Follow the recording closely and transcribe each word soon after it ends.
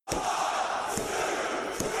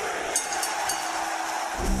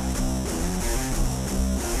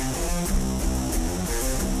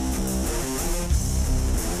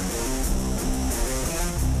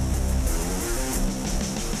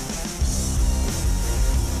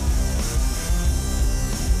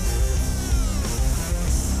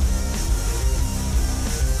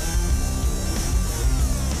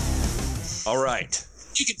All right.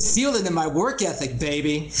 You can feel it in my work ethic,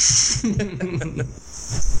 baby.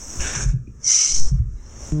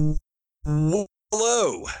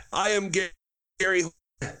 Hello, I am Gary,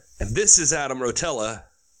 and this is Adam Rotella,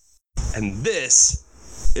 and this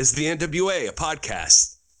is the NWA, a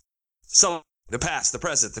podcast. So the past, the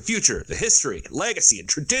present, the future, the history, legacy, and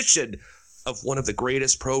tradition of one of the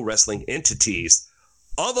greatest pro wrestling entities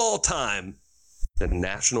of all time, the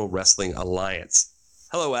National Wrestling Alliance.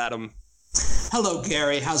 Hello, Adam. Hello,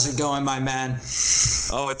 Gary. How's it going, my man?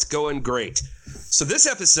 Oh, it's going great. So this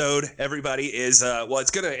episode, everybody, is,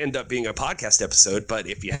 it's going to end up being a podcast episode, but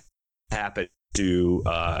if you happen to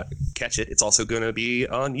catch it, it's also going to be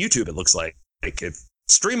on YouTube, it looks like. It's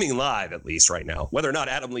streaming live, at least right now. Whether or not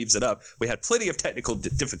Adam leaves it up, we had plenty of technical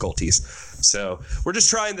difficulties. So we're just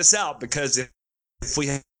trying this out because if we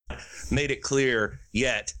haven't made it clear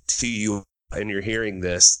yet to you and you're hearing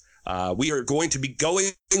this, we are going to be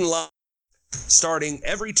going live starting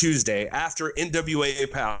every Tuesday after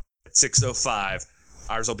NWA Power at 6:05.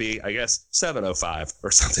 Ours will be, I guess, 7:05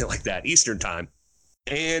 or something like that, Eastern time.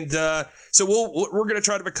 And so we're going to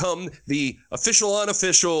try to become the official,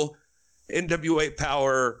 unofficial NWA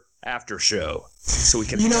Power after show, so we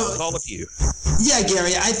can hang out with all of you. Yeah,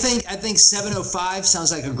 Gary, I think 7:05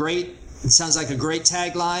 sounds like a great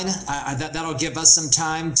tagline. That'll give us some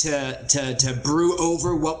time to brew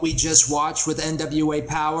over what we just watched with NWA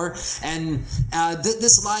Power, and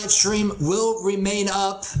this live stream will remain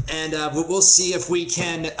up, and we'll see if we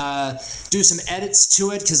can do some edits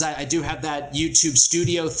to it, because I do have that YouTube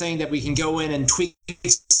studio thing that we can go in and tweak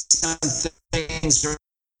some things around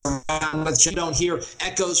with. You don't hear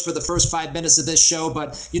echoes for the first 5 minutes of this show,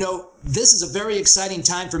 but this is a very exciting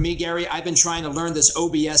time for me, Gary. I've been trying to learn this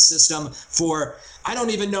OBS system for, I don't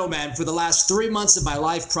even know, man, for the last 3 months of my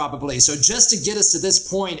life probably. So just to get us to this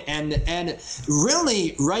point, and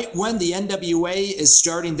really right when the NWA is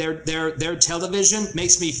starting their television,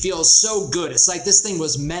 makes me feel so good. It's like this thing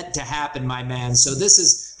was meant to happen, my man. So this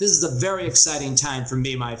is a very exciting time for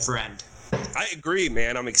me, my friend. I agree,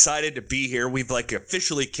 man. I'm excited to be here. We've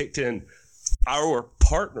officially kicked in our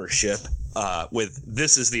partnership with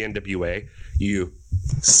This Is the NWA. You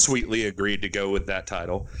sweetly agreed to go with that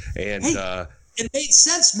title, and hey, it made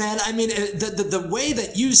sense, man. I mean, the way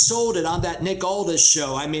that you sold it on that Nick Aldis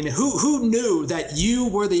show. I mean, who knew that you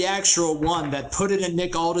were the actual one that put it in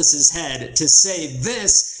Nick Aldis's head to say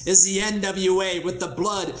this is the NWA, with the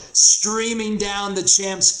blood streaming down the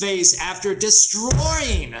champ's face after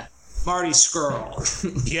destroying Marty Scurll.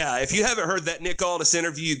 Yeah, if you haven't heard that Nick Aldis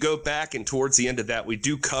interview, you go back, and towards the end of that, we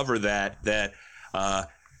do cover that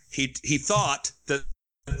he thought that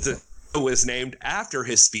the show was named after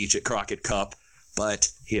his speech at Crockett Cup, but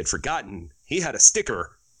he had forgotten he had a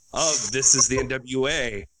sticker of This Is the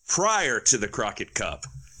NWA prior to the Crockett Cup.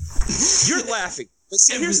 You're laughing. But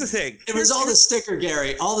see, here's the thing. It was all the sticker,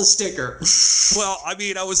 Gary. All the sticker. Well, I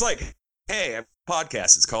mean, I was like, hey, I'm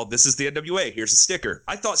podcast. It's called This Is the NWA. Here's a sticker.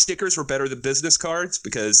 I thought stickers were better than business cards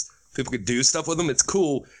because people could do stuff with them. It's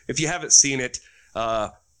cool. If you haven't seen it,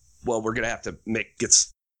 we're gonna have to get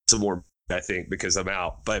some more, I think, because I'm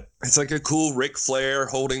out. But it's like a cool Ric Flair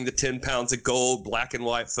holding the 10 pounds of gold black and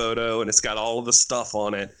white photo, and it's got all of the stuff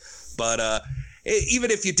on it. But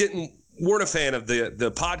even if you weren't a fan of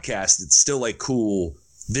the podcast, it's still a cool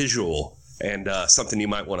visual and something you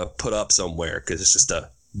might want to put up somewhere, because it's just a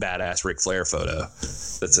badass Ric Flair photo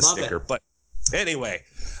that's a sticker. But anyway,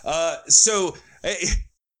 so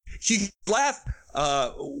you laugh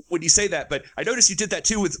when you say that, but I noticed you did that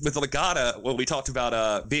too with Legata when we talked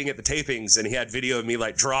about being at the tapings, and he had video of me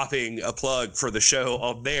dropping a plug for the show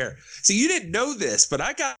on there. So you didn't know this, but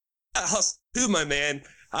I got hustle too, my man.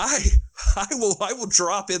 I will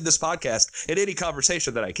drop in this podcast in any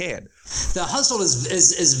conversation that I can. The hustle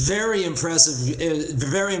is very impressive,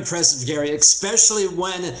 Gary. Especially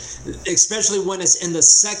when it's in the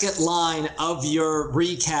second line of your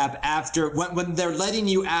recap after when they're letting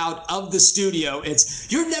you out of the studio. It's,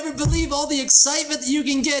 you'll never believe all the excitement that you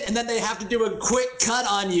can get, and then they have to do a quick cut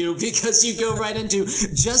on you because you go right into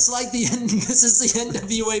just like This Is the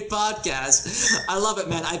NWA podcast. I love it,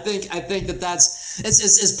 man. I think that's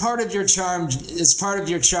it's part of your charm. It's part of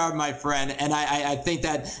your charm, my friend. And I think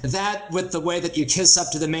that with the way that you kiss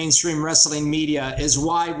up to the mainstream wrestling media is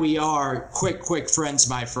why we are quick friends,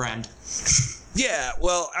 my friend. Yeah,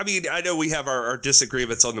 well, I mean, I know we have our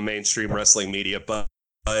disagreements on the mainstream wrestling media, but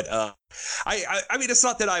I mean, it's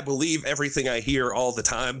not that I believe everything I hear all the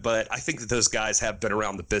time, but I think that those guys have been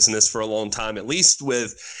around the business for a long time, at least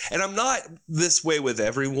and I'm not this way with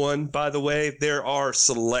everyone, by the way. There are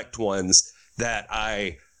select ones that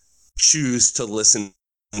I choose to listen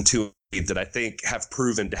to that I think have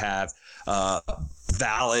proven to have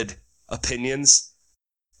valid opinions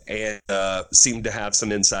and seem to have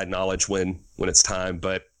some inside knowledge when it's time.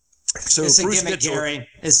 But so it's Bruce a gimmick, Mitchell, Gary.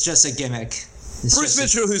 It's just a gimmick. Bruce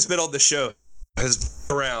Mitchell, who's been on the show, has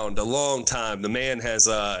been around a long time. The man has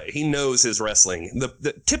he knows his wrestling.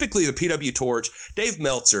 Typically the PW Torch, Dave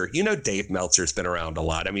Meltzer. Dave Meltzer's been around a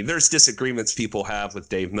lot. I mean, there's disagreements people have with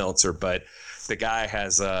Dave Meltzer, but the guy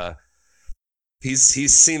has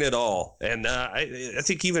he's seen it all. And I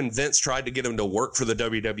think even Vince tried to get him to work for the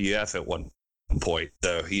WWF at one point.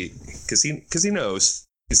 So because he knows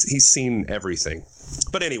he's seen everything.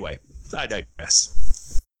 But anyway, I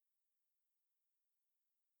digress.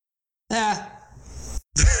 Yeah.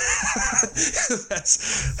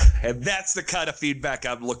 that's the kind of feedback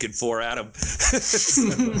I'm looking for, Adam.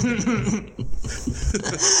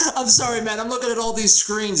 I'm sorry, man. I'm looking at all these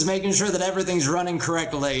screens, making sure that everything's running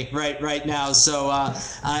correctly right now. So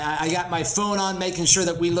I got my phone on, making sure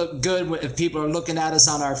that we look good if people are looking at us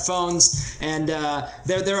on our phones. And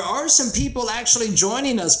there are some people actually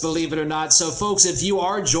joining us, believe it or not. So, folks, if you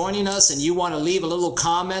are joining us and you want to leave a little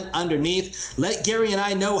comment underneath, let Gary and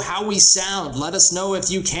I know how we sound. Let us know if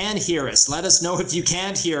you can hear us. Let us know if you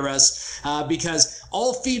can't hear us, because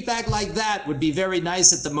all feedback like that would be very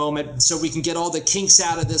nice at the moment, so we can get all the kinks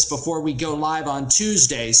out of this before we go live on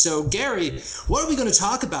Tuesday. So, Gary, what are we going to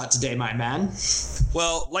talk about today, my man?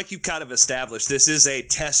 Well, like you've kind of established, this is a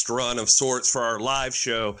test run of sorts for our live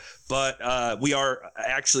show, but we are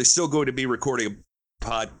actually still going to be recording a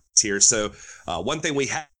podcast here. So one thing we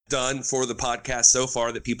have done for the podcast so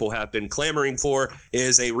far that people have been clamoring for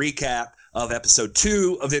is a recap of episode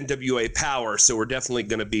 2 of NWA Power. So we're definitely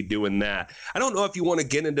going to be doing that. I don't know if you want to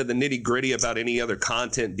get into the nitty gritty about any other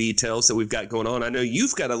content details that we've got going on. I know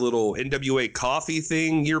you've got a little NWA coffee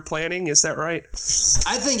thing you're planning. Is that right?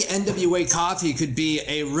 I think NWA coffee could be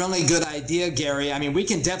a really good idea, Gary. I mean, we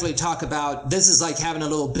can definitely talk about, this is like having a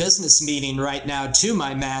little business meeting right now too,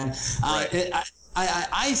 my man. Right.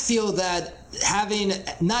 I feel that having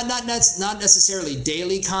not necessarily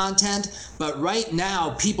daily content, but right now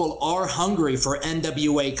people are hungry for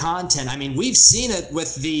NWA content. I mean, we've seen it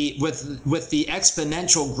with the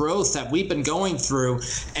exponential growth that we've been going through,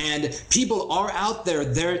 and people are out there.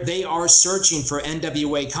 They are searching for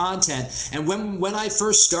NWA content. And when I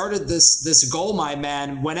first started this goal, my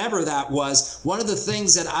man, whenever that was, one of the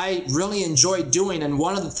things that I really enjoyed doing, and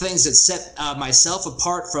one of the things that set myself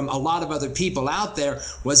apart from a lot of other people out there,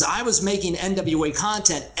 was I was making NWA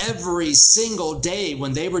content every single day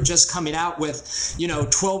when they were just coming out with,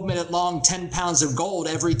 12-minute long 10 pounds of gold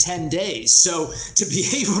every 10 days. So to be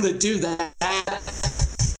able to do that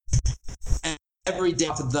every day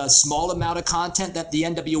for the small amount of content that the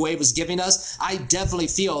NWA was giving us, I definitely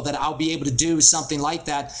feel that I'll be able to do something like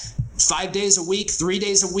that 5 days a week, 3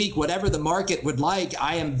 days a week, whatever the market would like.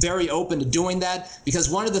 I am very open to doing that, because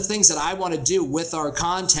one of the things that I want to do with our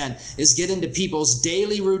content is get into people's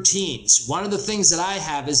daily routines. One of the things that I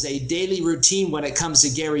have is a daily routine when it comes to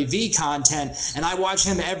Gary V content, and I watch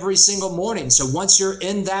him every single morning. So once you're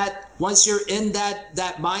in that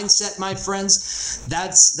mindset, my friends,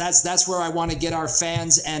 that's where I want to get our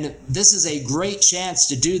fans. And this is a great chance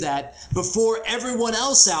to do that before everyone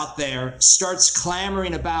else out there starts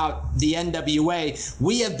clamoring about the NWA.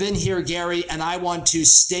 We have been here, Gary, and I want to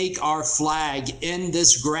stake our flag in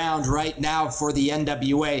this ground right now for the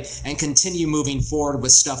NWA and continue moving forward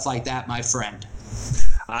with stuff like that, my friend.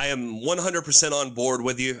 I am 100% on board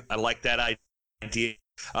with you. I like that idea.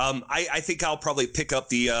 I think I'll probably pick up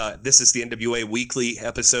the This is the NWA weekly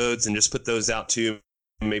episodes and just put those out too.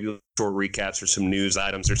 Maybe short recaps or some news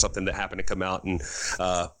items or something that happen to come out, and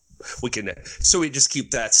we just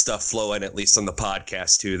keep that stuff flowing, at least on the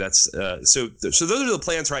podcast too. That's so those are the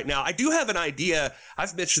plans right now. I do have an idea.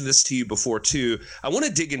 I've mentioned this to you before too. I want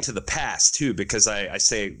to dig into the past too, because I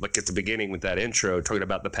say, like at the beginning with that intro, talking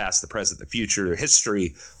about the past, the present, the future,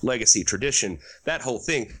 history, legacy, tradition, that whole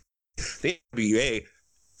thing.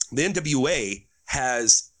 The NWA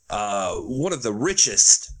has one of the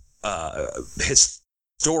richest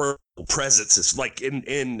historical presences. Like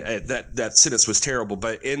in that sentence was terrible,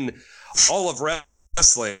 but in all of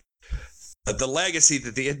wrestling, the legacy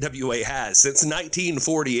that the NWA has since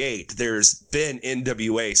 1948, there's been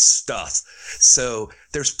NWA stuff. So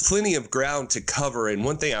there's plenty of ground to cover. And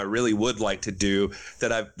one thing I really would like to do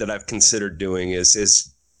that I've considered doing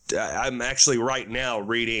is I'm actually right now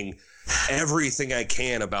reading everything I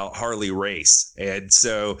can about Harley Race, and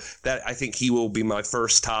so that I think he will be my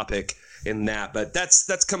first topic in that. But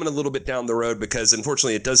that's coming a little bit down the road, because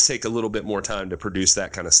unfortunately it does take a little bit more time to produce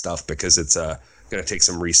that kind of stuff, because it's going to take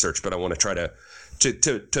some research. But I want to try to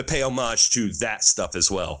to pay homage to that stuff as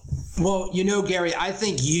well. Well, Gary, I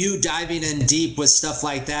think you diving in deep with stuff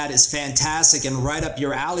like that is fantastic and right up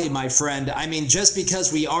your alley, my friend. I mean, just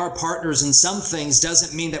because we are partners in some things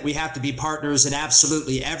doesn't mean that we have to be partners in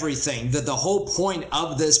absolutely everything. The whole point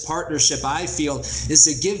of this partnership, I feel, is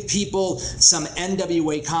to give people some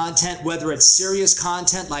NWA content, whether it's serious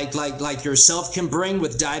content like yourself can bring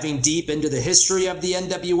with diving deep into the history of the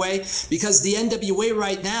NWA, because the NWA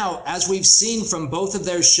right now, as we've seen from both of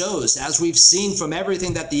their shows, as we've seen from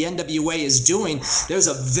everything that the NWA is doing, there's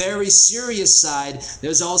a very serious side.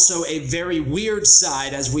 There's also a very weird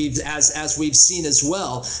side, as we've seen as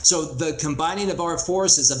well. So the combining of our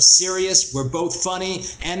forces of serious, we're both funny,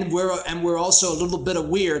 and we're also a little bit of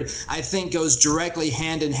weird, I think goes directly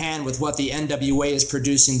hand in hand with what the NWA is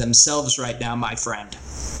producing themselves right now, my friend.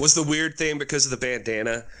 Was the weird thing because of the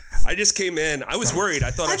bandana? I just came in. I was worried.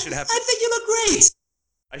 I thought I should have. I think you look great.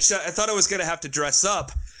 I thought I was going to have to dress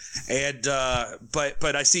up, and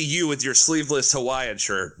but I see you with your sleeveless Hawaiian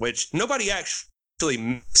shirt, which nobody actually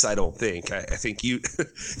makes, I don't think. I think you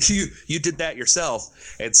you did that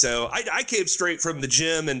yourself, and so I came straight from the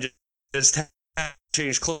gym and just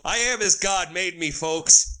changed clothes. I am as God made me,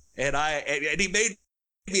 folks, and He made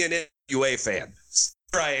me an NWA fan.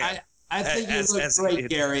 Here I am. I think you look great,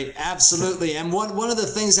 Gary. Absolutely. And one of the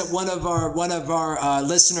things that one of our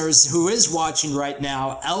listeners who is watching right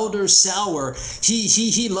now, Elder Sauer,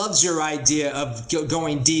 he loves your idea of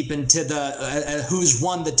going deep into the who's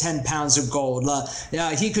won the 10 pounds of gold.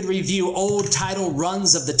 He could review old title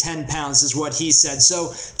runs of the 10 pounds, is what he said.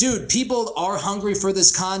 So, dude, people are hungry for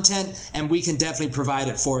this content, and we can definitely provide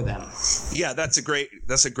it for them. Yeah, that's a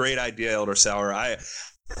great idea, Elder Sauer. I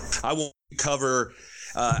will cover.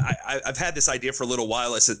 I've had this idea for a little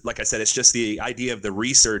while. Like I said, it's just the idea of the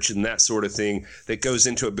research and that sort of thing that goes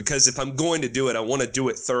into it. Because if I'm going to do it, I want to do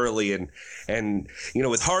it thoroughly. And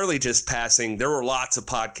with Harley just passing, there were lots of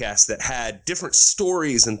podcasts that had different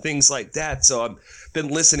stories and things like that. So I've been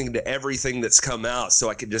listening to everything that's come out, so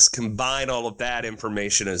I could just combine all of that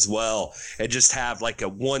information as well and just have like a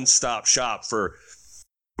one-stop shop for.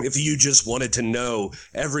 If you just wanted to know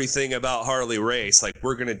everything about Harley Race, like,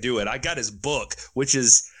 we're going to do it. I got his book, which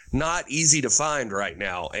is not easy to find right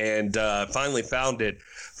now, and finally found it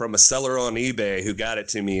from a seller on eBay who got it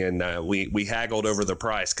to me, and we haggled over the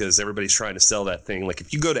price because everybody's trying to sell that thing. Like,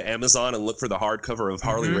 if you go to Amazon and look for the hardcover of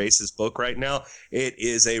Harley Race's book right now, it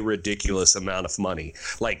is a ridiculous amount of money,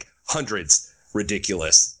 like hundreds.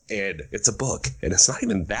 Ridiculous. And it's a book, and it's not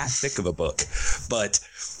even that thick of a book, but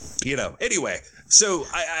anyway. So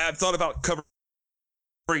I've thought about covering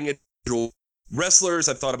individual wrestlers.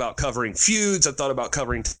 I've thought about covering feuds. I've thought about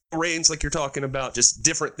covering reigns, like you're talking about, just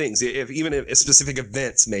different things. Even if specific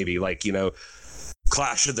events, maybe like,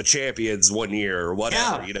 Clash of the Champions one year or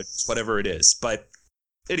whatever, just whatever it is. But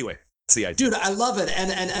anyway, that's the idea. Dude, I love it.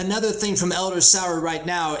 And another thing from Elder Sauer right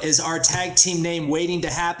now is our tag team name waiting to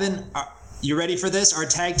happen. You ready for this? Our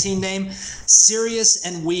tag team name, Serious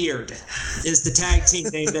and Weird, is the tag team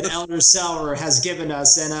name that Elder Sauer has given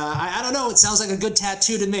us. And I don't know, it sounds like a good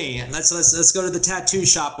tattoo to me. Let's go to the tattoo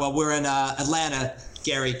shop while we're in Atlanta.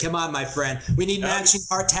 Gary, come on, my friend. We need matching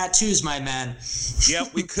heart tattoos, my man. Yeah,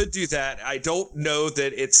 we could do that. I don't know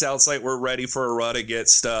that it sounds like we're ready for a run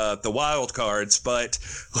against the wild cards, but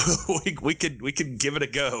we could give it a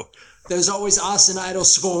go. There's always Austin Idol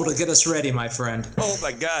School to get us ready, my friend. Oh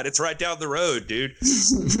my God, it's right down the road, dude.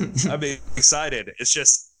 I'm excited. It's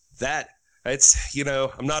just that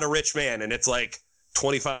I'm not a rich man, and it's like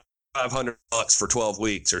 $2,500 for 12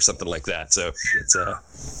 weeks or something like that. So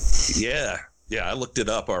it's yeah, I looked it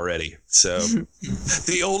up already. So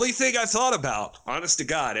the only thing I thought about, honest to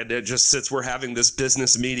God, and it just since we're having this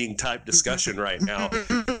business meeting type discussion right now.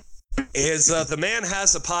 Is the man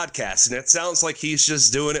has a podcast, and it sounds like he's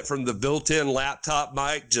just doing it from the built-in laptop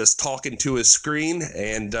mic, just talking to his screen.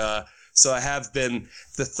 And so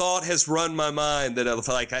the thought has run my mind that if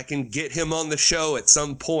I can get him on the show at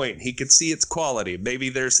some point, he could see its quality. Maybe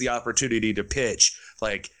there's the opportunity to pitch,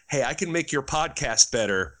 like, hey, I can make your podcast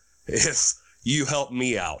better if you help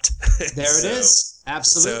me out. There it is.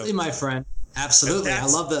 Absolutely, my friend. Absolutely. I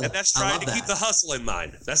love that. And that's trying to keep the hustle in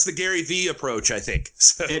mind. That's the Gary V approach, I think.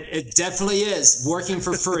 So. It definitely is. Working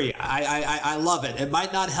for free. I love it. It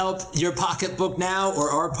might not help your pocketbook now or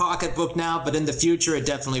our pocketbook now, but in the future, it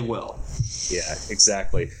definitely will. Yeah,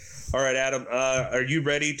 exactly. All right, Adam, are you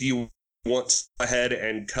ready? Do you want to go ahead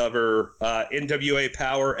and cover NWA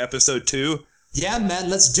Power Episode 2? Yeah, man,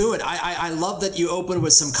 let's do it. I love that you opened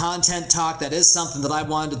with some content talk. That is something that I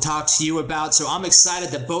wanted to talk to you about. So I'm excited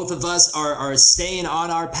that both of us are staying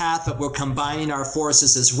on our path, but we're combining our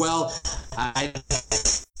forces as well. I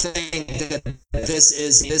think that this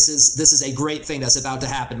is a great thing that's about to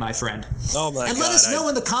happen, my friend. Oh my God! And let us know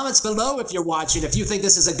in the comments below if you're watching, if you think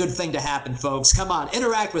this is a good thing to happen, folks. Come on,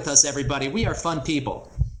 interact with us, everybody. We are fun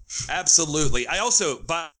people. Absolutely. I also,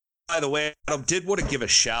 by the way, I did want to give a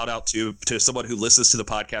shout out to someone who listens to the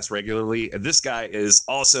podcast regularly, and this guy is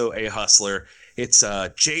also a hustler. It's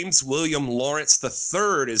James William Lawrence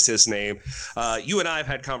III is his name. You and I have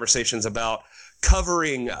had conversations about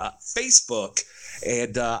covering Facebook,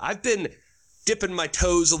 and I've been dipping my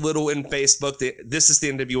toes a little in Facebook. This is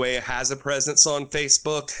the NWA has a presence on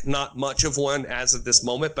Facebook, not much of one as of this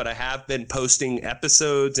moment, but I have been posting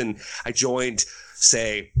episodes, and I joined,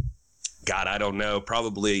 say, God, I don't know,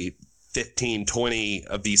 probably 15, 20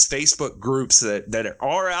 of these Facebook groups that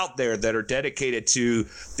are out there that are dedicated to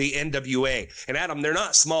the NWA. And Adam, they're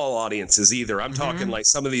not small audiences either. I'm talking like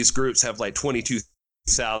some of these groups have like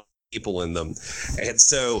 22,000 people in them. And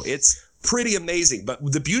so it's pretty amazing. But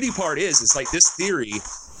the beauty part is like this theory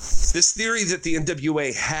that the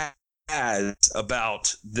NWA has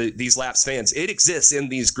about these lapsed fans, it exists in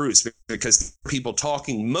these groups because people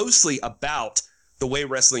talking mostly about the way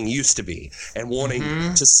wrestling used to be and wanting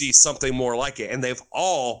to see something more like it. And they've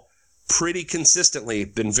all pretty consistently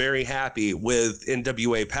been very happy with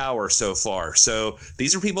NWA Power so far. So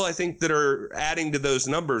these are people I think that are adding to those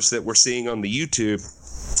numbers that we're seeing on the YouTube.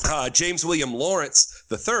 James William Lawrence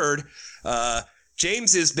III,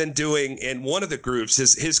 James has been doing in one of the groups,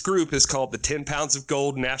 his group is called the 10 Pounds of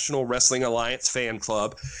Gold National Wrestling Alliance Fan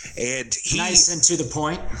Club. And nice and to the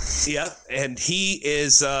point. Yeah. And he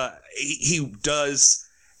is, he does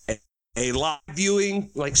a live viewing,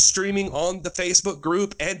 like streaming on the Facebook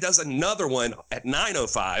group, and does another one at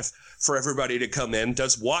 9:05 for everybody to come in,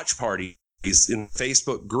 does watch parties in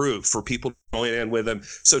Facebook group for people to join in with him.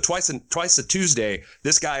 So twice a Tuesday,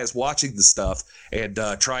 this guy is watching the stuff and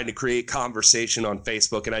trying to create conversation on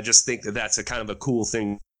Facebook. And I just think that that's a kind of a cool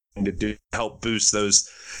thing to do, help boost those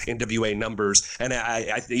NWA numbers. And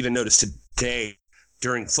I even noticed today,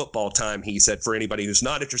 during football time, he said for anybody who's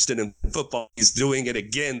not interested in football, he's doing it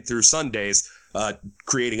again through Sundays,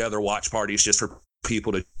 creating other watch parties just for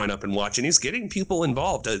people to join up and watch. And he's getting people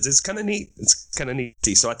involved. It's kind of neat. It's kind of neat.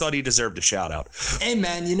 So I thought he deserved a shout out. Hey,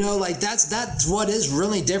 man, you know, like that's what is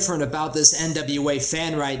really different about this NWA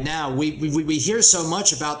fan right now. We hear so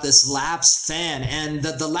much about this lapsed fan, and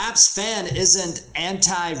the lapsed fan isn't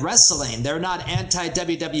anti-wrestling. They're not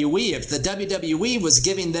anti-WWE. If the WWE was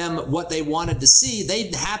giving them what they wanted to see,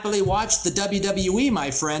 they'd happily watch the WWE,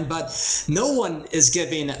 my friend. But no one is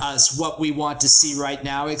giving us what we want to see right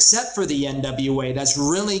now except for the NWA. That's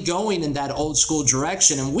really going in that old school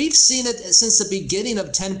direction. And we've seen it since the beginning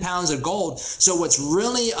of 10 Pounds of Gold. So what's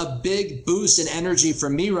really a big boost in energy for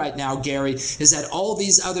me right now, Gary, is that all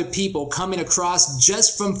these other people coming across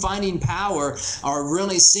just from finding Power are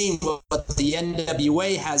really seeing what the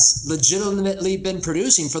NWA has legitimately been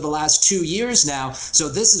producing for the last 2 years now. So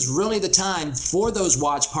this is really the time for those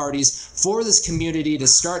watch parties, for this community to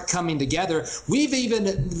start coming together. We've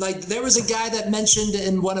even, like, there was a guy that mentioned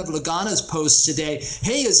in one of Lagana's posts today,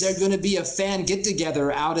 hey, is there going to be a fan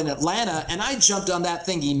get-together out in Atlanta? And I jumped on that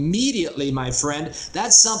thing immediately, my friend.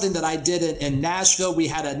 That's something that I did in Nashville. We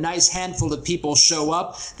had a nice handful of people show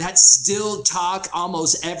up. That's still talk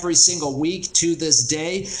almost every single week to this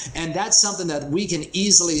day. And that's something that we can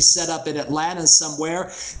easily set up in Atlanta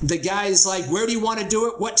somewhere. The guy is like, where do you want to do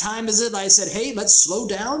it? What time is it? I said, hey, let's slow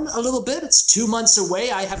down a little bit. It's 2 months away.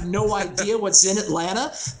 I have no idea what's in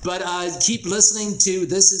Atlanta, but keep listening to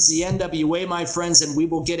This is the NWA, my friends, and we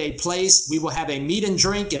will get a place. We will have a meet and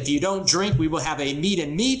drink. If you don't drink, we will have a meet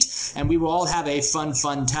and meet, and we will all have a fun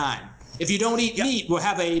time. If you don't eat meat, we'll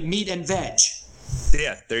have a meat and veg.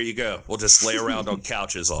 Yeah, there you go. We'll just lay around on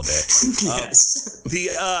couches all day. Yes.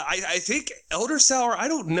 I think Elder Sour, I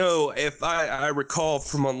don't know if I recall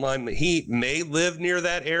from online that he may live near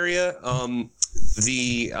that area.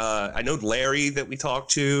 I know Larry that we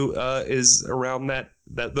talked to is around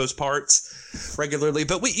those parts regularly,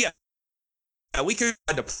 but we could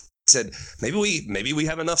said maybe we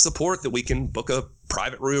have enough support that we can book a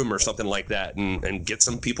private room or something like that and get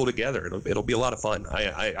some people together. It'll be a lot of fun.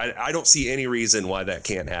 I don't see any reason why that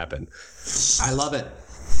can't happen. I love it.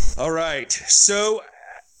 All right. So,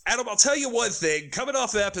 Adam, I'll tell you one thing. Coming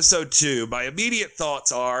off of episode 2, my immediate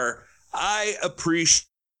thoughts are I appreciate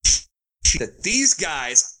that these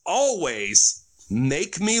guys always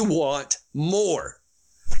make me want more.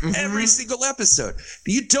 Every single episode.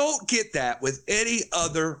 You don't get that with any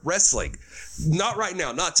other wrestling. Not right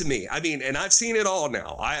now, not to me. I mean, and I've seen it all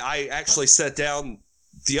now. I actually sat down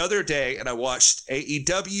the other day and I watched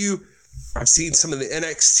AEW. I've seen some of the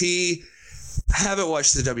NXT. I haven't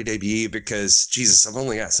watched the WWE because, Jesus, I've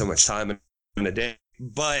only got so much time in a day.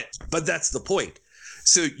 But that's the point.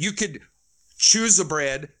 So you could choose a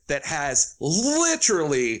brand that has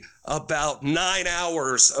literally about 9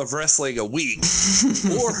 hours of wrestling a week,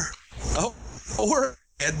 or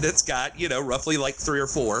and that's got, roughly like 3 or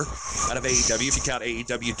 4 out of AEW, if you count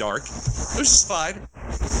AEW Dark, which is fine.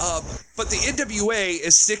 But the NWA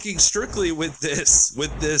is sticking strictly with this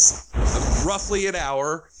roughly an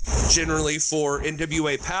hour, generally, for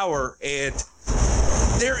NWA Power, and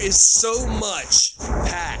there is so much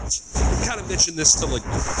packed. I kind of mentioned this to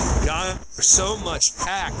Lagana. There's so much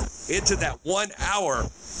packed into that 1 hour,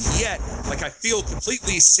 yet, I feel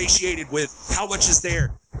completely satiated with how much is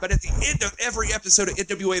there. But at the end of every episode of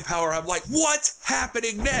NWA Power, I'm like, what's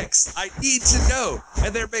happening next? I need to know.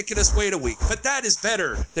 And they're making us wait a week. But that is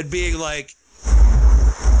better than being kind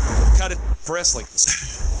of wrestling.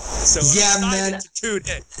 So yeah, man. To tune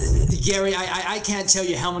in. Gary, I can't tell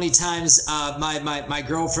you how many times my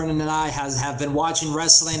girlfriend and I have been watching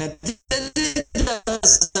wrestling. It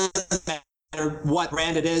doesn't matter what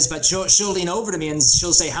brand it is, but she'll lean over to me and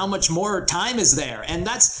she'll say, how much more time is there? And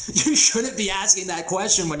you shouldn't be asking that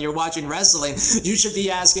question when you're watching wrestling. You should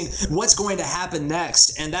be asking what's going to happen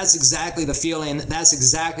next. And that's exactly the feeling, that's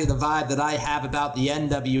exactly the vibe that I have about the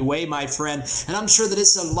NWA, my friend. And I'm sure that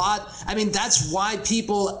it's a lot. I mean, that's why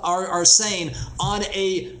people are saying on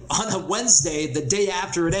a Wednesday, the day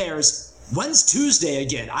after it airs, when's Tuesday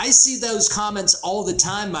again? I see those comments all the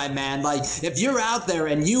time, my man. If you're out there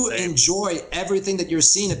and you enjoy everything that you're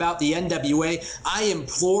seeing about the NWA, I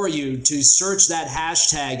implore you to search that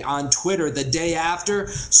hashtag on Twitter the day after.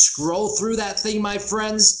 Scroll through that thing, my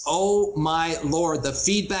friends. Oh, my Lord. The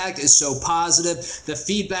feedback is so positive. The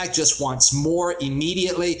feedback just wants more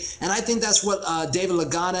immediately. And I think that's what David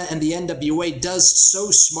Lagana and the NWA does so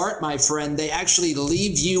smart, my friend. They actually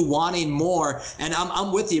leave you wanting more. And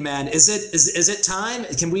I'm with you, man. Is it time?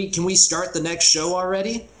 Can we start the next show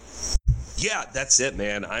already? Yeah, that's it,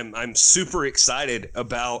 man. I'm super excited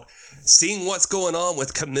about seeing what's going on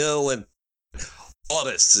with Camille and all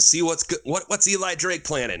this, to see what's Eli Drake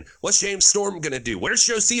planning. What's James Storm gonna do? Where's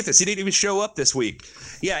Josephus? He didn't even show up this week.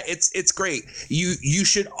 Yeah, it's great. You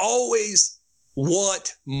should always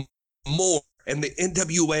want more, and the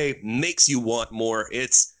NWA makes you want more.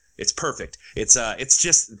 It's perfect. It's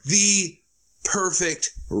just the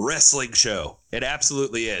perfect wrestling show. It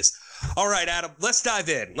absolutely is. All right, Adam, let's dive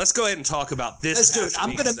in. Let's go ahead and talk about this. Let's do it.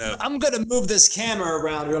 I'm gonna move this camera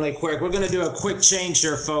around really quick. We're gonna do a quick change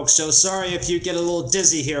here, folks. So sorry if you get a little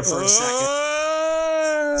dizzy here for a second.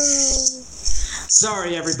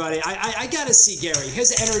 Sorry, everybody. I gotta see Gary.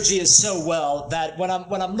 His energy is so well that when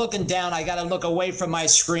I'm looking down, I gotta look away from my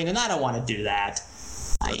screen, and I don't want to do that.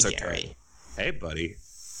 That's okay. Gary. Hey, buddy.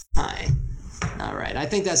 Hi. All right, I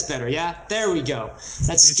think that's better. Yeah, there we go.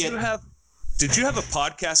 Did you have a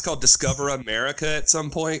podcast called Discover America at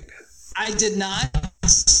some point? I did not.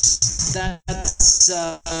 That's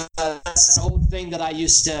an old thing that I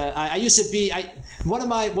used to be. One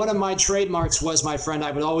of my trademarks was, my friend,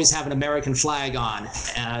 I would always have an American flag on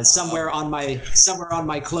somewhere on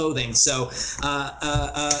my clothing. So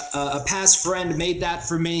a past friend made that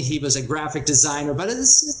for me. He was a graphic designer, but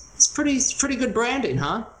it's pretty good branding,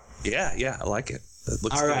 huh? Yeah, I like it. It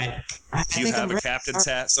looks all good. Right. Do you have a captain's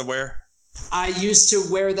hat somewhere? I used to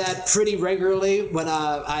wear that pretty regularly when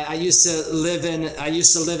I used to live in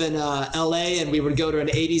L.A. and we would go to an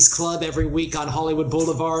 '80s club every week on Hollywood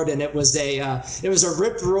Boulevard, and it was a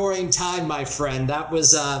rip-roaring time, my friend. That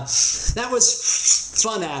was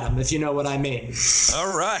fun, Adam, if you know what I mean.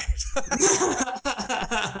 All right.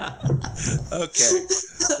 Okay.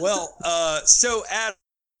 Well, so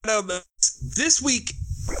Adam, this week.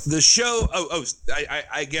 The show,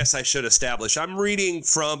 I guess I should establish. I'm reading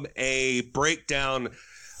from a breakdown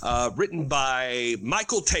written by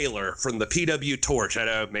Michael Taylor from the PW Torch. I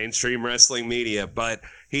know, mainstream wrestling media, but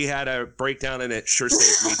he had a breakdown and it sure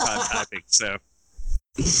saved me time typing.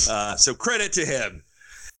 So credit to him.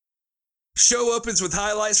 Show opens with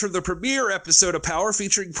highlights from the premiere episode of Power,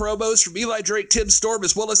 featuring promos from Eli Drake, Tim Storm,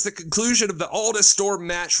 as well as the conclusion of the Aldous Storm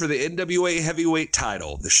match for the NWA heavyweight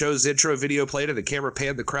title. The show's intro video played and the camera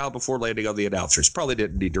panned the crowd before landing on the announcers. Probably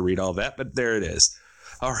didn't need to read all that, but there it is.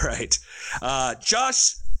 All right.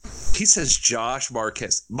 He says Josh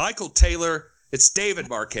Marquez. Michael Taylor, it's David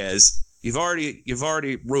Marquez. You've already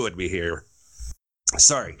ruined me here.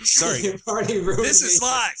 Sorry. You've already ruined me. This is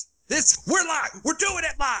live. We're live. We're doing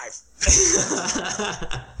it live.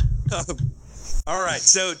 All right.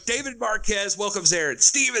 So David Marquez welcomes Aaron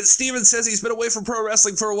Stevens. Stevens says he's been away from pro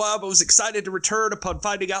wrestling for a while, but was excited to return upon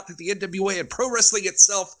finding out that the NWA and pro wrestling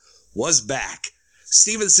itself was back.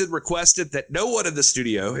 Stevenson requested that no one in the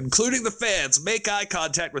studio, including the fans, make eye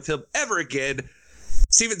contact with him ever again.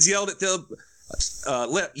 Stevens yelled at them,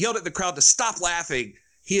 yelled at the crowd to stop laughing.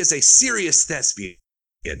 He is a serious thespian.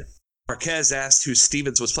 Marquez asked who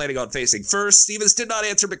Stevens was planning on facing first. Stevens did not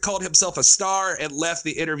answer, but called himself a star and left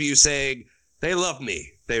the interview saying, "They love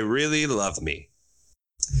me. They really love me."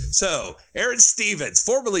 So, Aaron Stevens,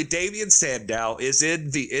 formerly Damian Sandow, is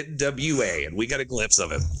in the NWA, and we got a glimpse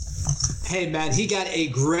of him. Hey, man, he got a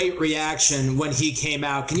great reaction when he came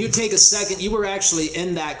out. Can you take a second? You were actually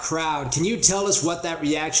in that crowd. Can you tell us what that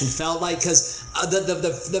reaction felt like? Because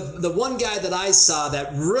the one guy that I saw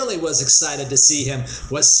that really was excited to see him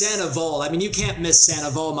was Sandoval. I mean, you can't miss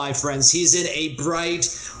Sandoval, my friends. He's in a bright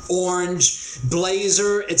orange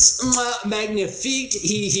blazer. It's magnifique.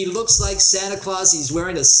 He looks like Santa Claus. He's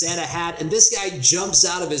wearing a Santa hat, and this guy jumps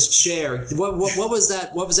out of his chair. What was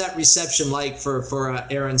that? What was that reception like for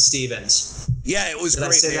Aaron Stevens? Yeah, it was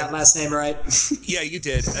great. Did I say that last name right? Yeah, you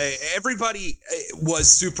did. Everybody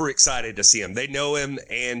was super excited to see him. They know him,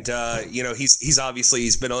 and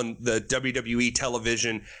he's been on the WWE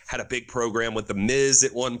television. Had a big program with the Miz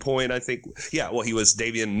at one point, I think. Yeah, well, he was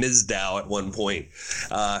Damian Mizdow at one point.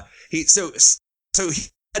 He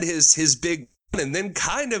had his big one, and then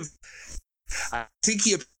kind of, I think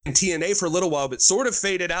he appeared in TNA for a little while, but sort of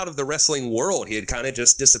faded out of the wrestling world. He had kind of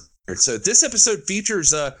just disappeared. So this episode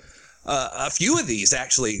features a few of these,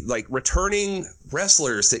 actually, like returning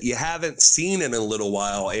wrestlers that you haven't seen in a little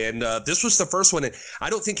while. And this was the first one. And I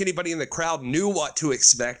don't think anybody in the crowd knew what to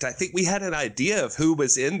expect. I think we had an idea of who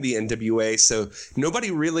was in the NWA. So nobody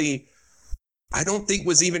really, I don't think,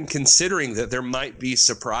 was even considering that there might be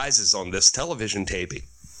surprises on this television taping.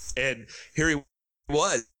 And here he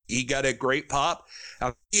was. He got a great pop.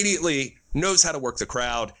 Immediately knows how to work the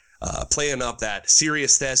crowd, playing up that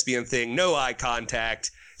serious thespian thing. No eye contact.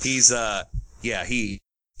 He's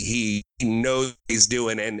he knows what he's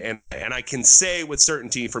doing, and I can say with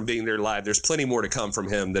certainty from being there live, there's plenty more to come from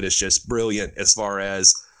him that is just brilliant as far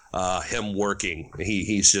as him working.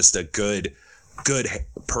 He's just a good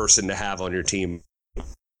person to have on your team,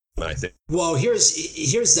 I think. Well, here's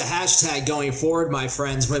the hashtag going forward, my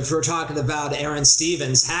friends. When we're talking about Aaron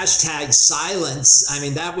Stevens, hashtag silence. I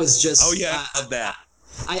mean, that was just. Oh yeah, I love that.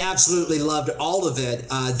 I absolutely loved all of it.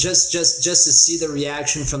 Just to see the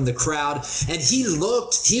reaction from the crowd, and he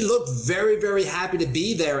looked very, very happy to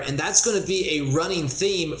be there, and that's going to be a running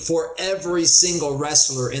theme for every single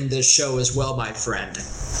wrestler in this show as well, my friend.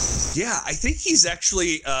 Yeah, I think he's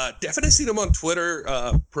actually definitely seen him on Twitter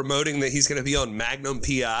promoting that he's going to be on Magnum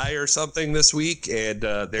PI or something this week, and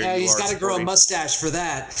he's got to grow a mustache for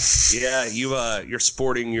that. Yeah, you're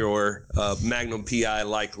sporting your Magnum PI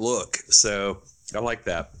like look, so. I like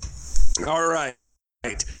that. All right.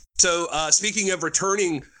 So speaking of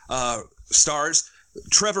returning stars,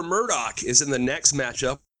 Trevor Murdoch is in the next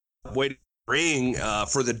matchup, waiting to ring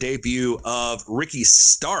for the debut of Ricky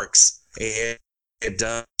Starks.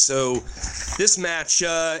 And so this match,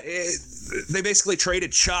 they basically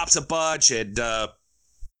traded chops a bunch. And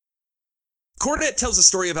Cornette tells a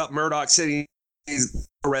story about Murdoch saying he's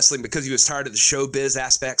wrestling because he was tired of the showbiz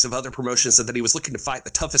aspects of other promotions and that he was looking to fight the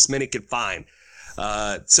toughest men he could find.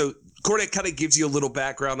 So Cornette kind of gives you a little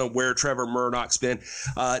background on where Trevor Murdoch's been.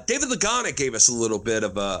 David Lagana gave us a little bit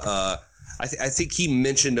of I think he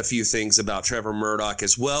mentioned a few things about Trevor Murdoch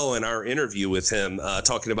as well in our interview with him,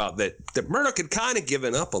 talking about that Murdoch had kind of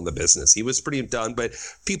given up on the business. He was pretty done, but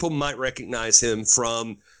people might recognize him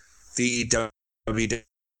from the WWE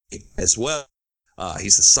as well.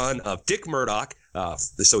 He's the son of Dick Murdoch.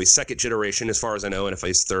 So he's second generation as far as I know, and if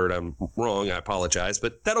he's third, I'm wrong, I apologize,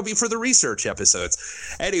 but that'll be for the research episodes.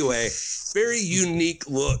 Anyway, very unique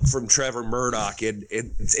look from Trevor Murdoch, and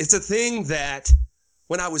it's a thing that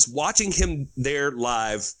when I was watching him there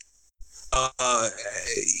live,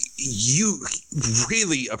 you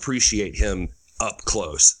really appreciate him up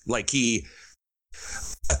close. Like he,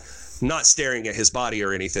 not staring at his body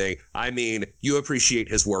or anything, I mean, you appreciate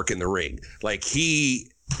his work in the ring. Like he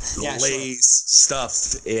lays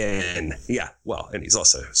stuff in. Yeah, well, and he's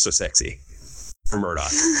also so sexy for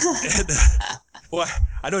Murdoch. And, well,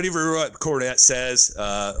 I don't even remember what Cornette says,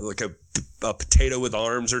 like a potato with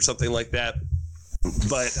arms or something like that.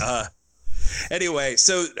 But anyway,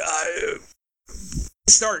 so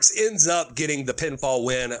Starks ends up getting the pinfall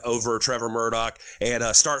win over Trevor Murdoch, and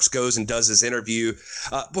Starks goes and does his interview.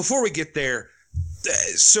 Before we get there,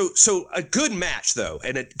 so a good match, though,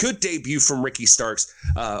 and a good debut from Ricky Starks.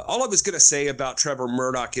 All I was going to say about Trevor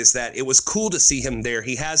Murdoch is that it was cool to see him there.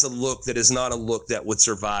 He has a look that is not a look that would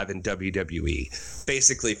survive in WWE,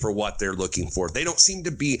 basically for what they're looking for. They don't seem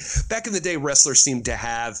to be, back in the day, wrestlers seemed to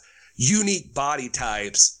have, unique body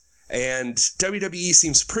types. And WWE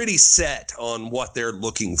seems pretty set on what they're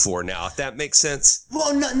looking for now, if that makes sense.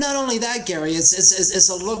 Well, not only that, Gary, it's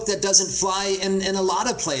a look that doesn't fly in a lot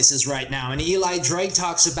of places right now. And Eli Drake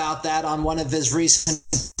talks about that on one of his recent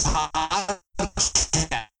podcasts.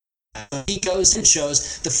 He goes and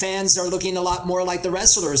shows the fans are looking a lot more like the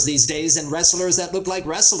wrestlers these days and wrestlers that look like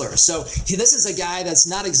wrestlers. So this is a guy that's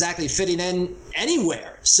not exactly fitting in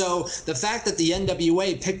anywhere. So the fact that the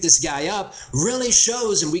NWA picked this guy up really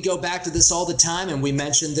shows, and we go back to this all the time, and we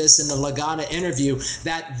mentioned this in the Lagana interview,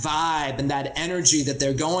 that vibe and that energy that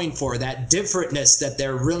they're going for, that differentness that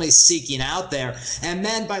they're really seeking out there. And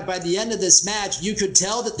man, by the end of this match, you could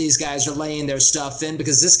tell that these guys are laying their stuff in,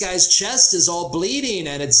 because this guy's chest is all bleeding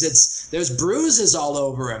and there's bruises all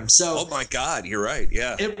over him. So oh my God, you're right.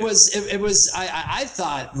 Yeah, it was I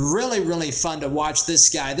thought really fun to watch this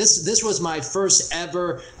guy. This was my first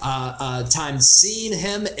ever time seeing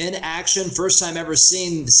him in action, first time ever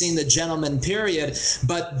seeing the gentleman, period.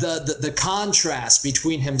 But the contrast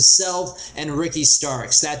between himself and Ricky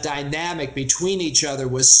Starks, that dynamic between each other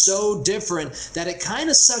was so different that it kind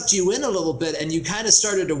of sucked you in a little bit, and you kind of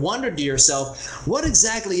started to wonder to yourself, what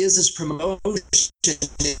exactly is this promotion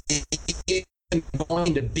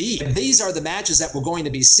going to be? These are the matches that we're going to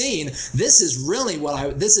be seeing. This is really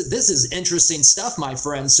this is interesting stuff, my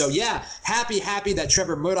friend. So yeah, happy that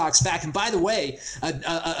Trevor Murdoch's back. And by the way,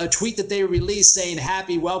 a tweet that they released saying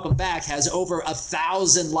 "Happy Welcome Back" has over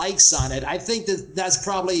 1,000 likes on it. I think that's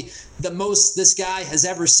probably the most this guy has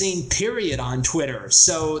ever seen, period, on Twitter.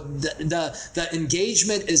 So the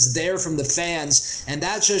engagement is there from the fans, and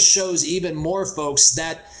that just shows even more, folks,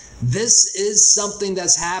 that this is something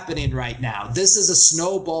that's happening right now. This is a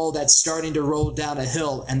snowball that's starting to roll down a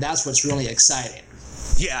hill, and that's what's really exciting.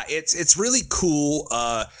 Yeah, it's really cool,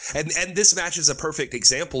 and this match is a perfect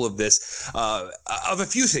example of this, of a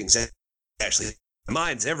few things, actually. My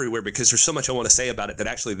mind's everywhere because there's so much I want to say about it that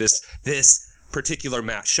actually this particular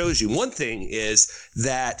match shows you. One thing is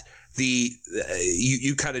that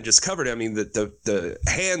you kind of just covered it. I mean, the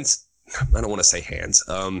hands, I don't want to say hands,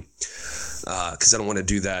 because I don't want to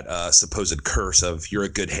do that supposed curse of you're a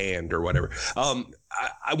good hand or whatever.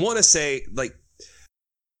 I want to say, like,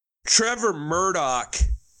 Trevor Murdoch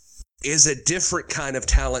is a different kind of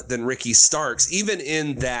talent than Ricky Starks, even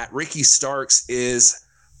in that Ricky Starks is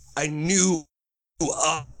a new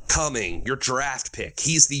upcoming, your draft pick.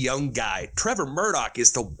 He's the young guy. Trevor Murdoch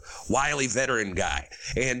is the wily veteran guy.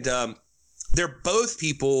 And they're both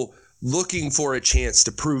people looking for a chance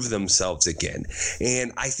to prove themselves again.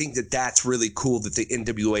 And I think that that's really cool, that the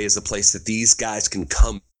NWA is a place that these guys can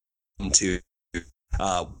come to,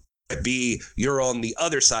 be you're on the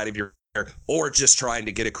other side of your career or just trying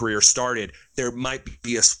to get a career started. There might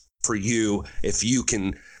be a for you if you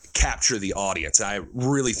can capture the audience. I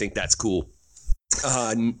really think that's cool.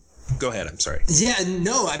 Go ahead. I'm sorry. Yeah,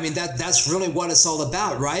 no, I mean, that's really what it's all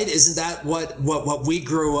about, right? Isn't that what we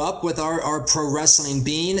grew up with our pro wrestling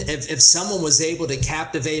being? If someone was able to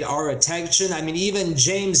captivate our attention, I mean, even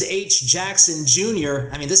James H. Jackson Jr.,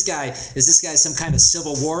 I mean, is this guy some kind of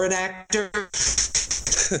Civil War actor?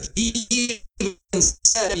 He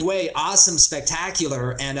said, anyway, awesome,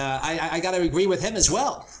 spectacular, and I got to agree with him as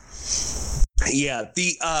well. Yeah,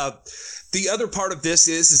 the other part of this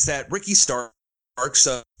is that Ricky Starks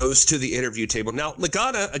goes to the interview table. Now,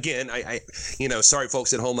 Lagana, again, I sorry,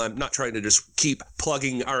 folks at home, I'm not trying to just keep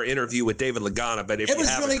plugging our interview with David Lagana, but if you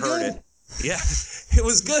haven't heard it, yeah, it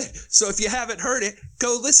was good. So if you haven't heard it,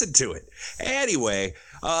 go listen to it. Anyway,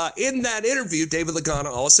 in that interview, David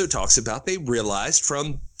Lagana also talks about they realized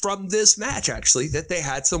from this match, actually, that they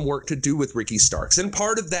had some work to do with Ricky Starks. And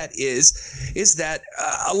part of that is that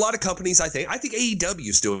a lot of companies, I think AEW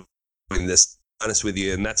is doing this, to be honest with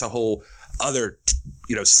you, and that's a whole other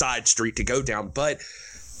side street to go down, but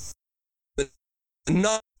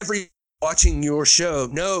not every watching your show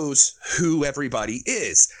knows who everybody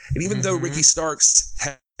is. And even though Ricky Starks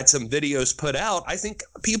had some videos put out, I think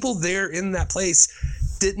people there in that place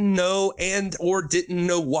didn't know or didn't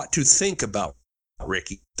know what to think about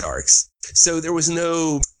Ricky Starks. So there was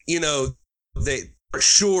no, they are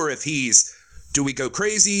sure if do we go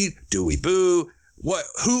crazy? Do we boo?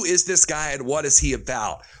 Who is this guy and what is he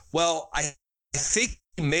about? Well, I think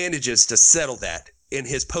he manages to settle that in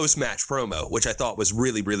his post-match promo, which I thought was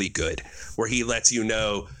really, really good, where he lets you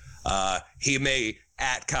know he may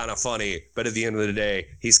act kind of funny, but at the end of the day,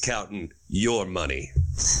 he's counting your money.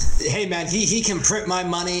 Hey, man, he can print my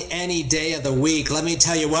money any day of the week. Let me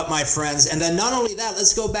tell you what, my friends. And then not only that,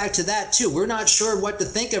 let's go back to that, too. We're not sure what to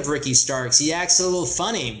think of Ricky Starks. He acts a little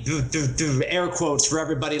funny. Air quotes for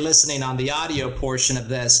everybody listening on the audio portion of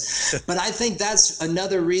this. But I think that's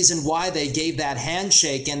another reason why they gave that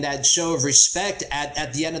handshake and that show of respect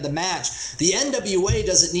at the end of the match. The NWA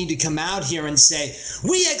doesn't need to come out here and say,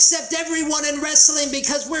 we accept everyone in wrestling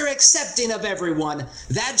because we're accepting of everyone.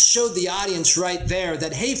 That showed the audience right there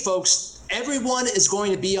that, hey, folks, everyone is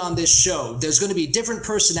going to be on this show. There's going to be different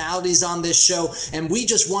personalities on this show, and we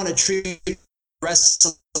just want to treat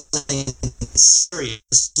wrestling serious.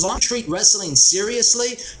 As long as you treat wrestling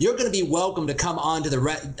seriously, you're going to be welcome to come onto the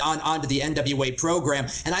NWA program.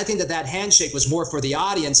 And I think that handshake was more for the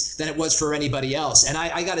audience than it was for anybody else. And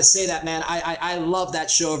I got to say that, man, I love that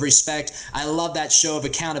show of respect. I love that show of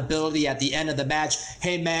accountability at the end of the match.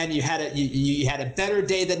 Hey, man, you had a better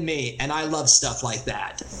day than me, and I love stuff like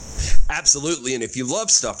that. Absolutely. And if you love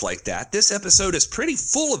stuff like that, this episode is pretty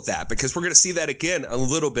full of that, because we're going to see that again a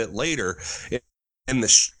little bit later in the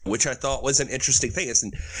show, which I thought was an interesting thing.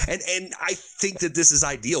 And I think that this is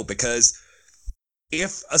ideal, because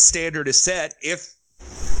if a standard is set, if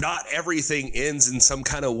not everything ends in some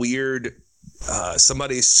kind of weird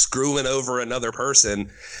somebody screwing over another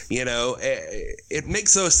person, it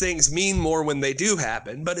makes those things mean more when they do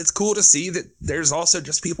happen. But it's cool to see that there's also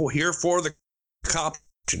just people here for the competition.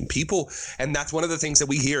 People, and that's one of the things that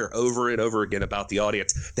we hear over and over again about the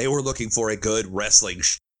audience. They were looking for a good wrestling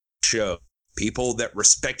show. People that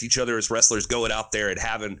respect each other as wrestlers going out there and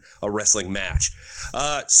having a wrestling match.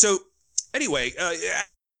 So anyway,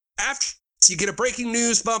 after you get a breaking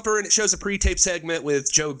news bumper, and it shows a pre-tape segment with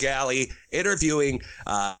Joe Galli interviewing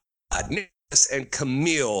Nicholas and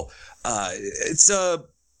Camille.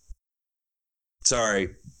 Sorry.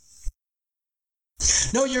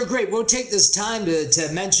 No, you're great. We'll take this time to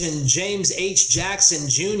mention James H. Jackson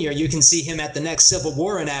Jr. You can see him at the next Civil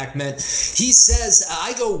War enactment. He says,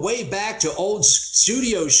 I go way back to old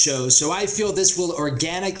studio shows, so I feel this will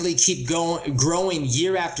organically keep growing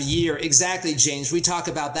year after year. Exactly, James. We talk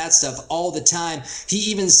about that stuff all the time. He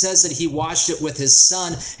even says that he watched it with his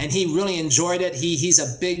son, and he really enjoyed it. He's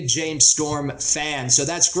a big James Storm fan, so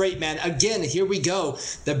that's great, man. Again, here we go.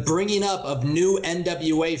 The bringing up of new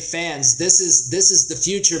NWA fans. This is the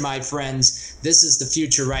future, my friends. This is the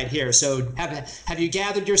future right here. So have you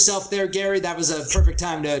gathered yourself there, Gary? That was a perfect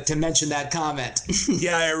time to mention that comment.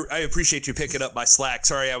 Yeah, I appreciate you picking up my slack.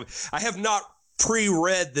 Sorry, I have not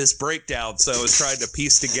pre-read this breakdown, so I was trying to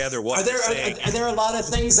piece together what you're saying. Are there a lot of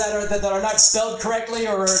things that are not spelled correctly,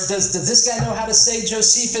 or does this guy know how to say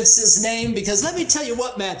Josephus' name? Because let me tell you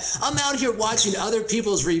what, man, I'm out here watching other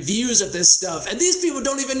people's reviews of this stuff, and these people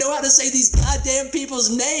don't even know how to say these goddamn people's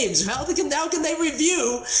names. How can they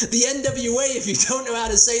review the NWA if you don't know how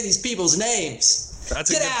to say these people's names? That's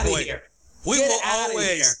a good point. Get out of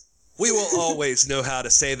here. We will always know how to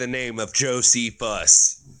say the name of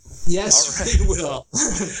Josephus. Yes, right. We will.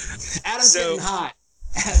 Adam's getting hot.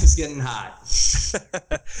 Adam's getting hot.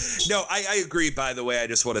 No, I agree, by the way. I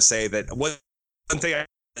just want to say that one thing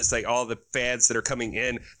is like all the fans that are coming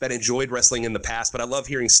in that enjoyed wrestling in the past, but I love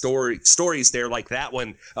hearing stories there like that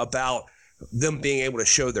one about them being able to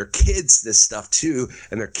show their kids this stuff too,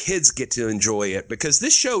 and their kids get to enjoy it, because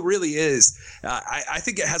this show really is, I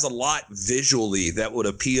think it has a lot visually that would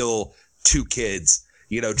appeal to kids,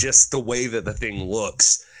 just the way that the thing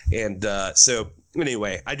looks. And so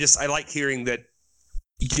anyway, I like hearing that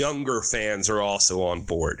younger fans are also on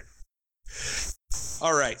board.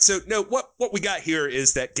 All right. So no, what we got here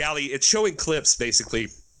is that Galli, it's showing clips basically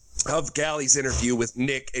of Galli's interview with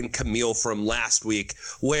Nick and Camille from last week,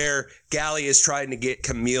 where Galli is trying to get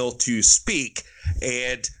Camille to speak,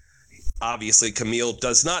 and obviously Camille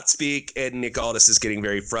does not speak, and Nick Aldis is getting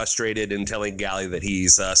very frustrated and telling Galli that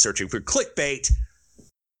he's searching for clickbait,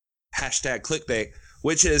 #clickbait,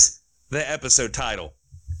 which is the episode title.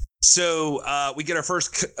 So we get our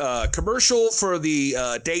first commercial for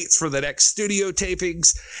the dates for the next studio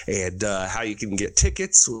tapings, and how you can get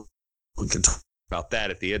tickets. We can talk about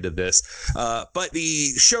that at the end of this. But the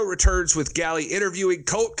show returns with Galli interviewing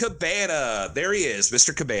Colt Cabana. There he is,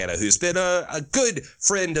 Mr. Cabana, who's been a good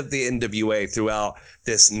friend of the NWA throughout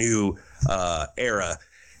this new era.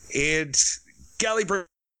 And Galli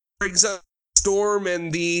brings up Storm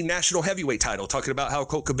and the national heavyweight title, talking about how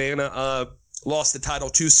Colt Cabana lost the title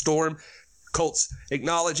to Storm. Colt's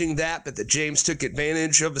acknowledging that, but that James took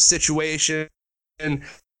advantage of the situation. And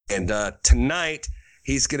tonight,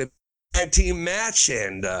 he's going to tag team match,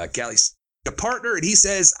 and Galli's a partner, and he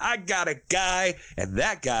says, I got a guy, and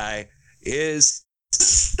that guy is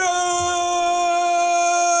Mr.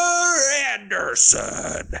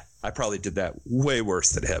 Anderson. I probably did that way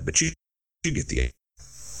worse than him, but you get the idea.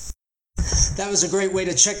 That was a great way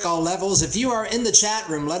to check all levels. If you are in the chat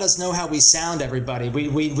room, let us know how we sound, everybody.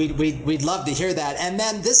 We'd love to hear that. And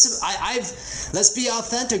man, let's be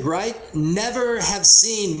authentic, right? Never have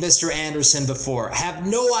seen Mr. Anderson before. Have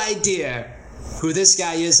no idea who this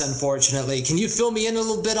guy is, unfortunately. Can you fill me in a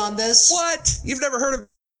little bit on this? What? You've never heard of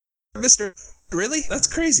Mr. Really? That's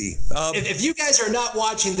crazy. If you guys are not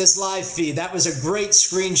watching this live feed, that was a great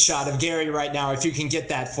screenshot of Gary right now. If you can get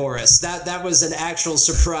that for us, that was an actual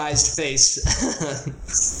surprised face.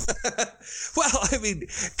 Well, I mean,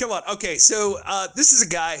 come on. Okay, so this is a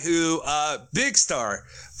guy who big star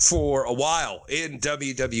for a while in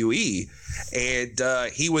WWE, and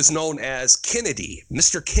he was known as Kennedy,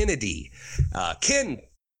 Mr. Kennedy. Ken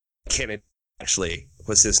Kennedy actually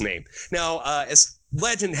was his name. Now, as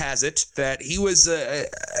legend has it that he was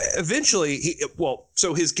eventually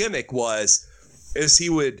so his gimmick is he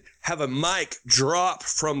would have a mic drop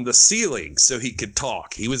from the ceiling so he could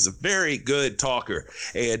talk. He was a very good talker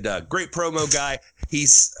and great promo guy.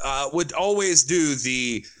 He's would always do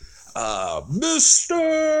the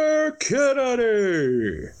Mr.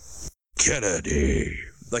 Kennedy.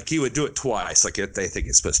 Like he would do it twice. Like they think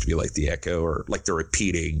it's supposed to be like the echo or like the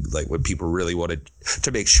repeating, like when people really wanted to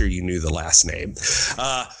make sure you knew the last name.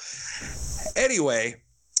 Anyway,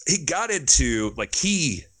 he got into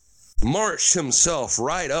he marched himself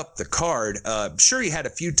right up the card. Sure, he had a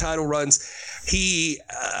few title runs. He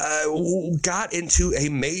got into a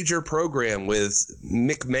major program with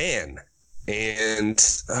McMahon, and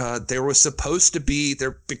there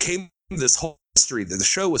became this whole history that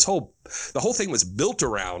the whole thing was built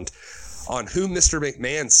around on who Mr.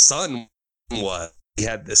 McMahon's son was. He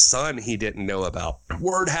had this son he didn't know about.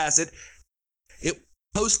 Word has it was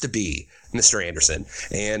supposed to be Mr. Anderson,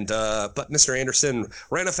 and but Mr. Anderson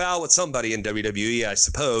ran afoul with somebody in WWE, I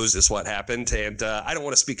suppose, is what happened. And I don't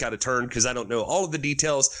want to speak out of turn because I don't know all of the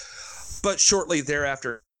details. But shortly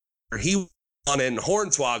thereafter, he won, and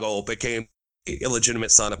Hornswoggle became the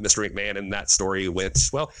illegitimate son of Mr. McMahon, and that story went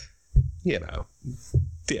well. You know,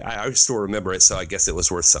 I still remember it, so I guess it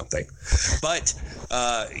was worth something. But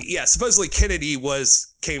supposedly Kennedy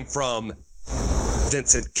came from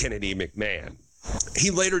Vincent Kennedy McMahon.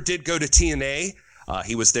 He later did go to TNA.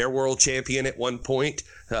 He was their world champion at one point,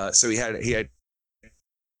 so he had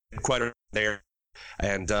quite a there,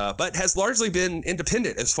 and but has largely been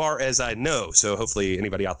independent as far as I know. So hopefully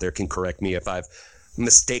anybody out there can correct me if I've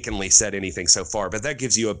mistakenly said anything so far, but that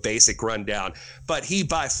gives you a basic rundown. But he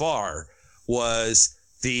by far was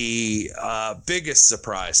the biggest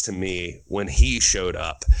surprise to me when he showed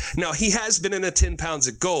up. Now, he has been in a 10 pounds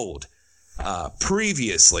of gold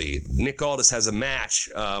previously. Nick Aldis has a match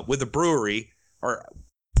with a brewery,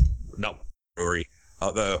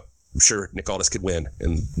 although I'm sure Nick Aldis could win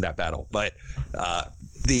in that battle. But I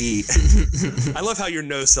love how you're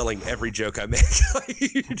no-selling every joke I make.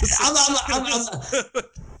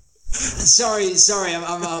 Sorry.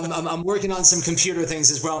 I'm working on some computer things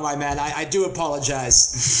as well, my man. I do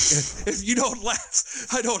apologize. If you don't laugh,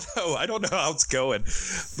 I don't know. I don't know how it's going.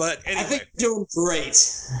 But anyway. I think you're doing great.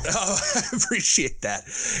 Oh, I appreciate that.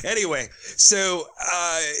 Anyway, so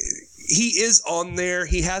he is on there.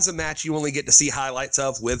 He has a match you only get to see highlights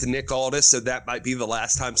of with Nick Aldis, so that might be the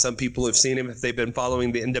last time some people have seen him if they've been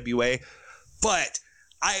following the NWA. But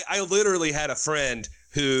I literally had a friend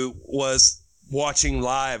who was watching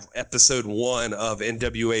live episode 1 of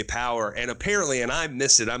NWA Power, and apparently, and I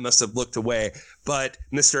missed it, I must have looked away, but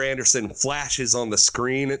Mr. Anderson flashes on the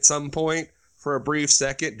screen at some point for a brief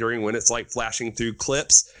second during when it's like flashing through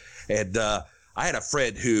clips. And I had a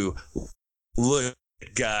friend who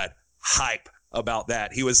got hype about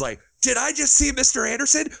that. He was like, did I just see Mr.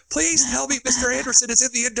 Anderson? Please tell me Mr. Anderson is in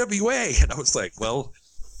the NWA. And I was like, well,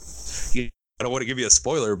 I don't want to give you a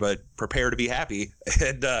spoiler, but prepare to be happy.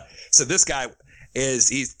 And so this guy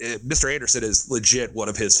Mr. Anderson is legit one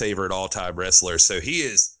of his favorite all-time wrestlers. So he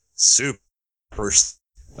is super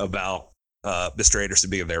about Mr. Anderson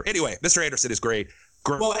being there. Anyway, Mr. Anderson is great.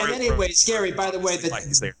 Well, and anyways, Gary, by the way, the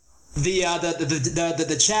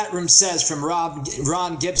chat room says from Ron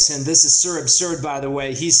Gibson, this is Sir Absurd, by the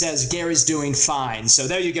way. He says Gary's doing fine. So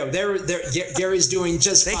there you go. Gary's doing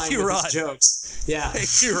just fine with Rod. his jokes. Yeah.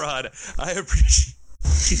 Thank you, Rod. I appreciate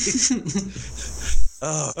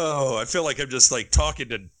Oh, I feel like I'm just like talking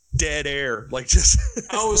to dead air. Like just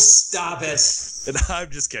Oh, stop it. And I'm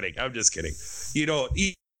just kidding. You know,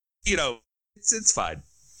 it's fine.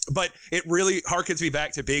 But it really harkens me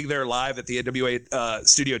back to being there live at the NWA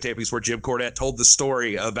studio tapings where Jim Cornette told the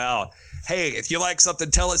story about, hey, if you like something,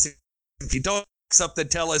 tell us. If you don't, something,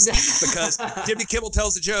 tell us, because Jimmy Kimmel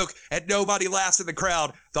tells a joke and nobody laughs in the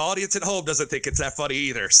crowd. The audience at home doesn't think it's that funny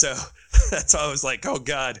either. So that's why I was like, oh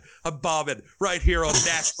God, I'm bombing right here on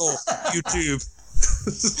national YouTube.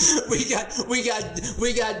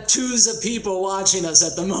 we got twos of people watching us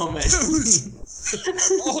at the moment.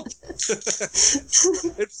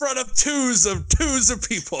 In front of twos of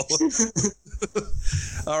people.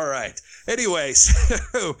 All right. Anyway,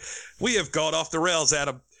 so we have gone off the rails,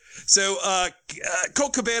 Adam. So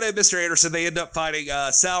Colt Cabana and Mr. Anderson, they end up fighting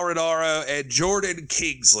Sal Rinauro and Jordan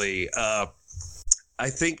Kingsley. I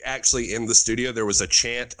think actually in the studio there was a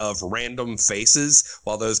chant of random faces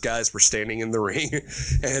while those guys were standing in the ring.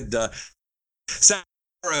 And Sal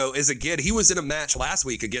Rinauro is, again, he was in a match last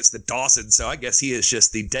week against the Dawson, so I guess he is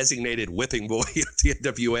just the designated whipping boy of the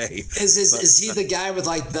NWA. Is he the guy with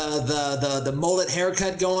like the mullet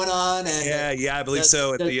haircut going on? And yeah, I believe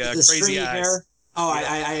so. And the crazy eyes. Hair? Oh,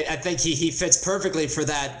 yeah. I think he fits perfectly for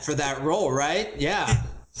that role, right? Yeah.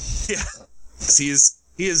 Yeah.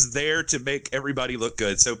 He is there to make everybody look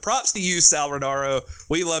good. So props to you, Sal Rinauro.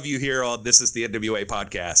 We love you here on This Is the NWA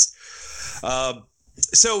podcast.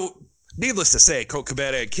 So needless to say, Colt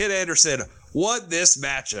Cabana and Ken Anderson won this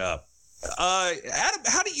matchup. Adam,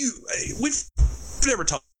 how do you? We've never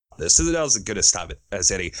talked about this, so that was as good a time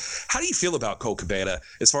as any. How do you feel about Colt Cabana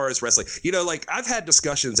as far as wrestling? You know, like I've had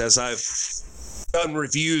discussions as I've done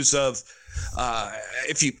reviews of.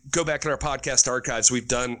 If you go back in our podcast archives, we've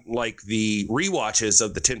done like the rewatches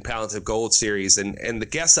of the 10 Pounds of Gold series, and the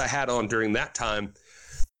guests I had on during that time.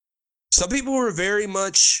 Some people were very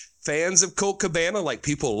much fans of Colt Cabana, like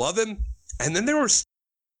people love him. And then there were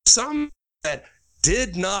some that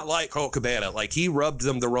did not like Colt Cabana, like he rubbed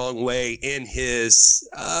them the wrong way in his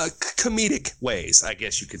comedic ways, I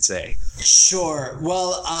guess you could say. Sure.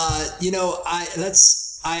 Well,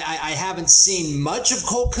 I haven't seen much of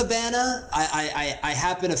Colt Cabana. I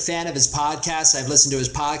have been a fan of his podcast. I've listened to his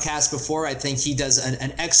podcast before. I think he does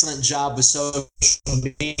an excellent job with social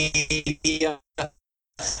media.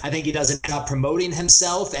 I think he does a job promoting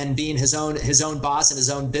himself and being his own boss and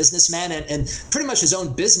his own businessman and pretty much his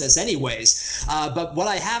own business anyways. But what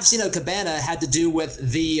I have seen of Cabana had to do with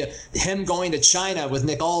him going to China with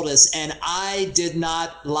Nick Aldis, and I did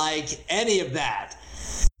not like any of that.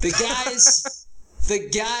 The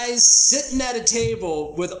guy's sitting at a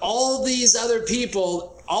table with all these other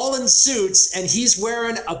people all in suits, and he's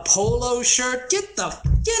wearing a polo shirt. Get out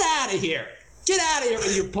of here. Get out of here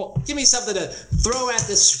with your give me something to throw at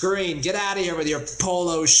the screen. Get out of here with your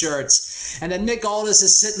polo shirts. And then Nick Aldis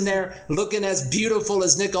is sitting there looking as beautiful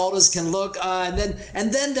as Nick Aldis can look. And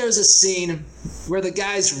then there's a scene where the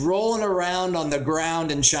guy's rolling around on the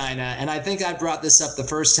ground in China. And I think I brought this up the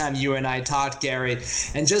first time you and I talked, Gary.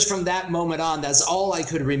 And just from that moment on, that's all I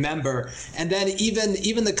could remember. And then even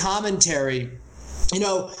the commentary, you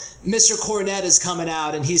know, Mr. Cornette is coming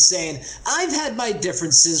out and he's saying, I've had my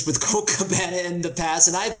differences with Colt Cabana in the past,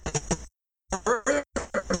 and I've heard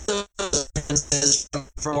those differences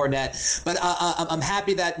from Cornette. But I'm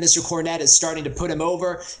happy that Mr. Cornette is starting to put him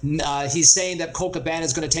over. He's saying that Colt Cabana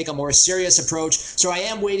is going to take a more serious approach. So I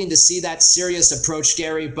am waiting to see that serious approach,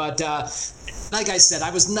 Gary. But like I said,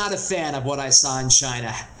 I was not a fan of what I saw in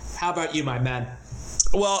China. How about you, my man?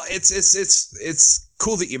 Well, it's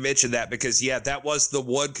cool that you mentioned that because, yeah, that was the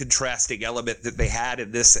one contrasting element that they had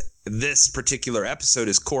in this particular episode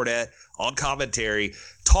is Cornette on commentary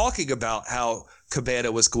talking about how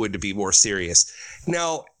Cabana was going to be more serious.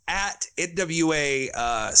 Now, at NWA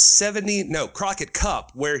Crockett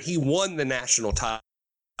Cup, where he won the national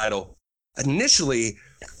title, initially,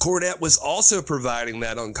 Cornette was also providing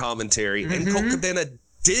that on commentary, and Colt Cabana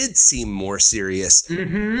did seem more serious.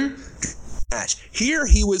 Here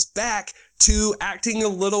he was back to acting a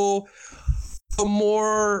little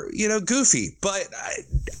more, goofy. But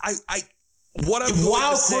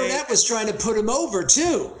Cornette was trying to put him over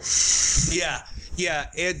too. Yeah,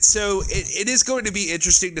 and so it is going to be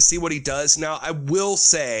interesting to see what he does. Now, I will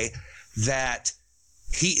say that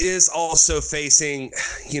he is also facing,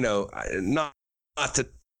 not to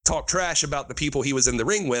talk trash about the people he was in the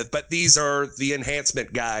ring with, but these are the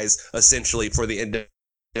enhancement guys essentially for the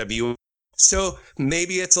NWA. So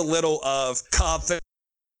maybe it's a little of confidence.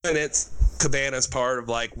 Cabana's part of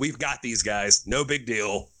like, we've got these guys, no big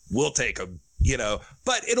deal, we'll take them,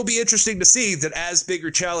 But it'll be interesting to see that as bigger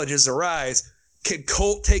challenges arise, can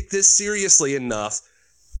Colt take this seriously enough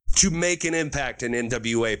to make an impact in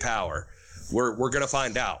NWA Power? We're going to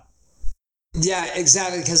find out. Yeah,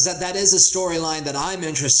 exactly. Because that is a storyline that I'm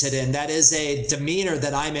interested in. That is a demeanor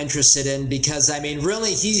that I'm interested in. Because I mean,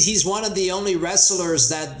 really, he's one of the only wrestlers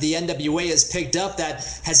that the NWA has picked up that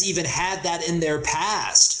has even had that in their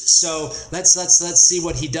past. So let's see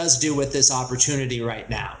what he does do with this opportunity right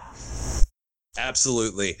now.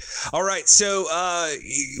 Absolutely. All right, so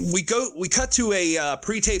we cut to a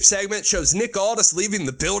pre-tape segment. Shows Nick Aldis leaving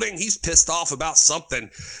the building. He's pissed off about something.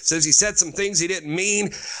 Says he said some things he didn't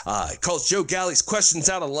mean. Calls Joe Galli's questions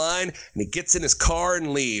out of line, and he gets in his car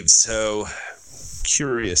and leaves. So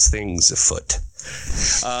curious things afoot.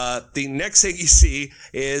 The next thing you see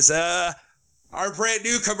is our brand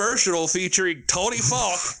new commercial featuring Tony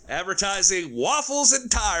Falk advertising waffles and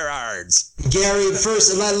tire irons. Gary,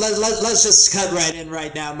 first, let's just cut right in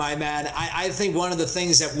right now, my man. I think one of the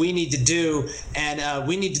things that we need to do, and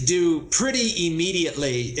we need to do pretty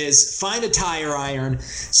immediately, is find a tire iron,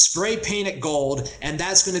 spray paint it gold, and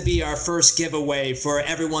that's going to be our first giveaway for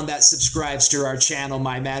everyone that subscribes to our channel,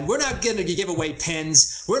 my man. We're not going to give away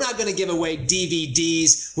pins. We're not going to give away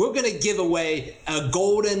DVDs. We're going to give away a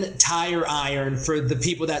golden tire iron for the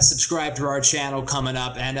people that subscribe to our channel coming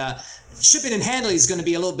up. And shipping and handling is going to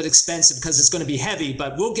be a little bit expensive because it's going to be heavy,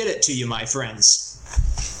 but we'll get it to you, my friends.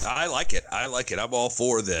 I like it. I'm all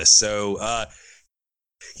for this. So,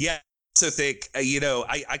 yeah. I also think, I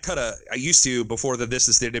used to, before This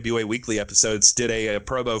Is the NWA Weekly episodes, did a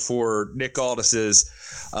promo for Nick Aldis's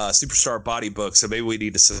Superstar Body book. So maybe we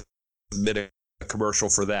need to submit a commercial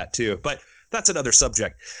for that too. But that's another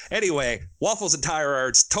subject. Anyway, waffles and tire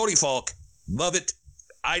irons, Tony Falk, love it.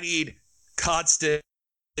 I need constant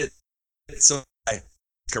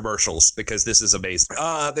commercials because this is amazing.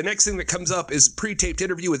 The next thing that comes up is pre-taped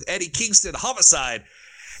interview with Eddie Kingston, Homicide,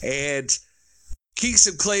 and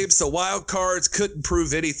Kingston claims the wild cards couldn't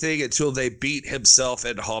prove anything until they beat himself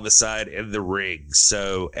and Homicide in the ring.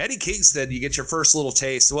 So Eddie Kingston, you get your first little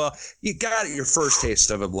taste. Well, you got your first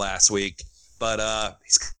taste of him last week, but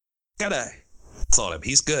he's got a on him.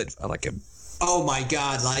 He's good. I like him. Oh my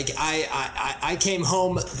God! Like I came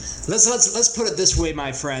home. Let's put it this way,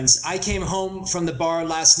 my friends. I came home from the bar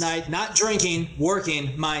last night, not drinking,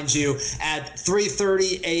 working, mind you, at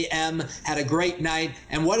 3:30 a.m. Had a great night.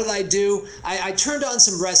 And what did I do? I turned on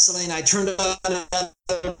some wrestling. I turned on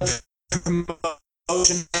another promotion.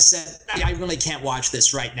 I said, I really can't watch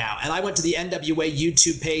this right now. And I went to the NWA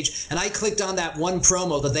YouTube page and I clicked on that one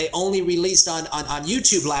promo that they only released on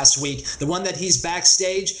YouTube last week, the one that he's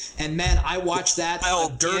backstage. And man, I watched that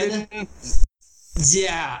again.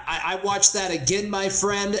 Yeah, I watched that again, my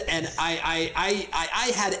friend, and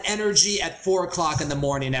I had energy at 4 o'clock in the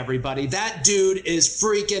morning, everybody. That dude is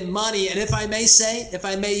freaking money. And if I may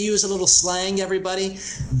use a little slang, everybody,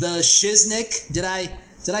 the Shiznick, did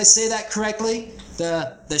I say that correctly?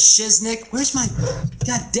 The Shiznick. Where's my?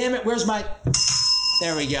 God damn it! Where's my?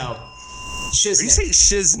 There we go. Shiznick. Are you saying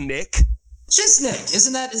Shiznick? Shiznick.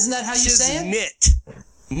 Isn't that how you say it? Knit.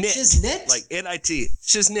 Shiznit? Like N-I-T.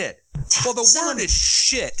 Shiznit. Well, the word is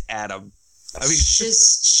shit, Adam. I mean,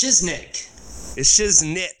 Shiznick. It's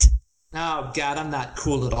shiznit. Oh God, I'm not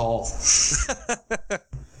cool at all.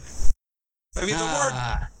 I mean,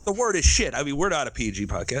 the word is shit. I mean, we're not a PG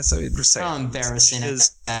podcast. I mean, we're saying. How embarrassing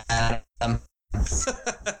is Adam.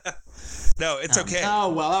 No, it's okay.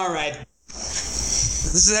 Oh, well, all right.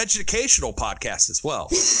 This is an educational podcast as well.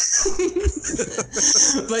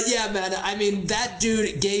 But yeah, man, I mean, that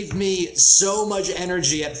dude gave me so much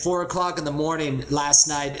energy at 4 o'clock in the morning last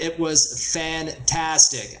night. It was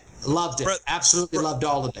fantastic. Loved it. Absolutely loved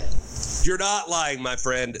all of it. You're not lying, my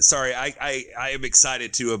friend. Sorry, I am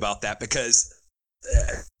excited too about that because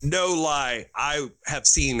no lie, I have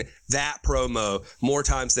seen that promo more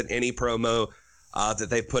times than any promo that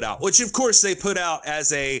they put out, which of course they put out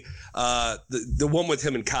as a the one with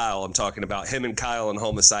him and Kyle. I'm talking about him and Kyle and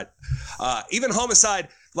Homicide. Even Homicide,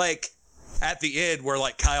 like at the end where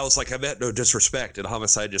like Kyle's like, I meant no disrespect, and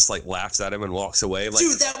Homicide just like laughs at him and walks away. Like,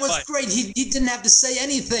 dude, that was great. He didn't have to say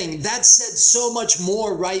anything. That said so much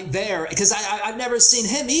more right there because I've never seen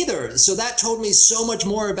him either. So that told me so much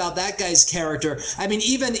more about that guy's character. I mean,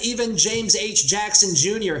 even James H. Jackson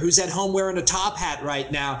Jr., who's at home wearing a top hat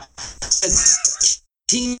right now, says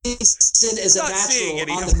Kingston is a natural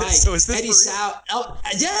on the mic. So Eddie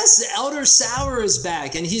yes, Elder Sauer is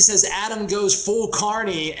back, and he says Adam goes full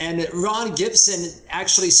carny, and Ron Gibson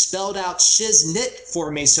actually spelled out shiznit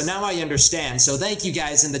for me, so now I understand. So thank you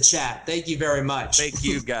guys in the chat. Thank you very much. Thank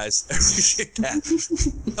you guys. I appreciate that.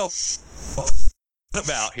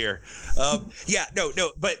 About here.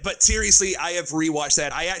 But seriously, I have rewatched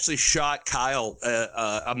that. I actually shot Kyle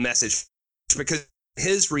a message because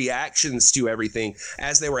his reactions to everything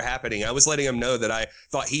as they were happening. I was letting him know that I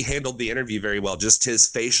thought he handled the interview very well, just his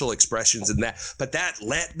facial expressions and that. But that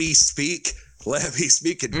let me speak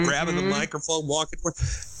and grabbing the microphone, walking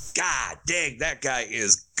forth. God dang, that guy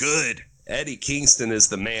is good. Eddie Kingston is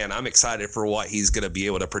the man. I'm excited for what he's going to be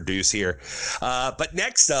able to produce here. But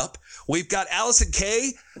next up, we've got Allison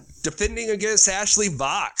Kay defending against Ashley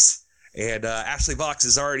Vox. And Ashley Vox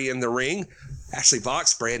is already in the ring. Ashley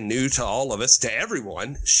Vox, brand new to all of us, to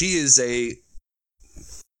everyone. She is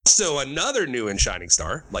also another new and shining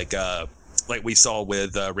star, like we saw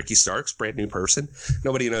with Ricky Starks, brand new person.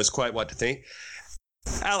 Nobody knows quite what to think.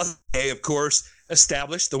 Allison Kay, of course,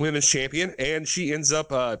 established the women's champion, and she ends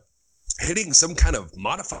up hitting some kind of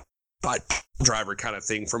modified driver kind of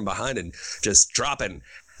thing from behind and just dropping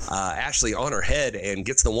Ashley on her head and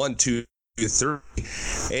gets the 1, 2, 3.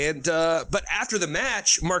 And but after the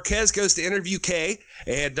match, Marquez goes to interview Kay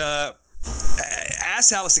and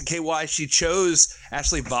asks Allison Kay why she chose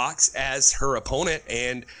Ashley Vox as her opponent.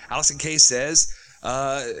 And Allison Kay says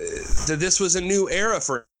that this was a new era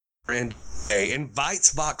for her, and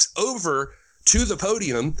invites Vox over to the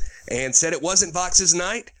podium and said it wasn't Vox's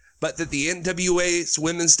night, but that the NWA's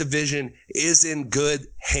women's division is in good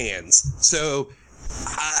hands. So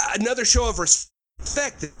another show of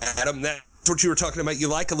respect, Adam. That's what you were talking about. You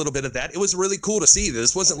like a little bit of that. It was really cool to see.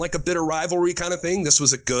 This wasn't like a bitter rivalry kind of thing. This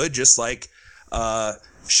was a good, just like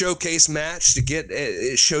showcase match to get.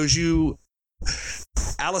 It shows you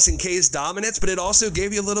Allison Kay's dominance, but it also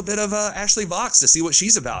gave you a little bit of Ashley Vox to see what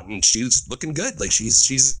she's about, and she's looking good. Like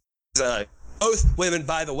she's both women,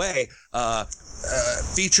 by the way.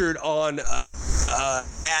 Featured on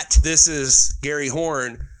at This Is Gary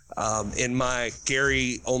Horn in my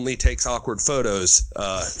Gary Only Takes Awkward Photos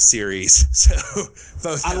series. So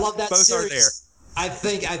both I love that both series. are there. I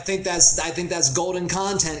think that's golden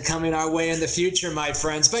content coming our way in the future, my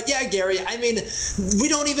friends. But yeah, Gary, I mean, we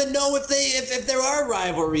don't even know if there are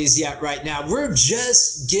rivalries yet right now. We're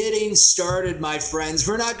just getting started, my friends.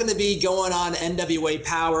 We're not going to be going on NWA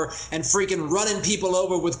Power and freaking running people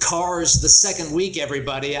over with cars the second week,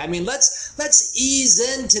 everybody. I mean, let's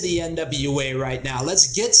ease into the NWA right now.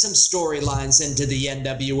 Let's get some storylines into the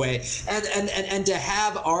NWA and to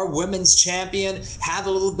have our women's champion have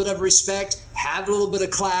a little bit of respect, have a little bit of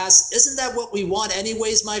class. Isn't that what we want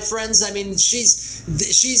anyways, my friends? I mean, she's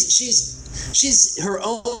her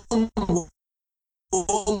own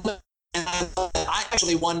woman. And I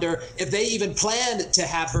actually wonder if they even planned to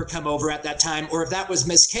have her come over at that time, or if that was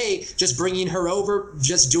Miss Kay just bringing her over,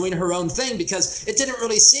 just doing her own thing, because it didn't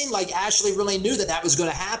really seem like Ashley really knew that was going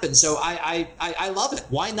to happen. So I love it.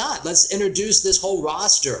 Why not? Let's introduce this whole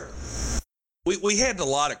roster. We hand a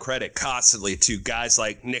lot of credit constantly to guys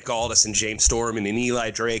like Nick Aldis and James Storm and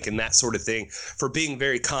Eli Drake and that sort of thing for being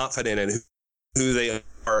very confident in who they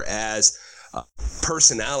are as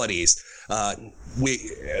personalities.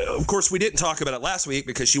 Of course, we didn't talk about it last week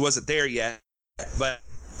because she wasn't there yet, but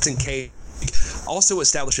Allison Kay also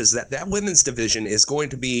establishes that women's division is going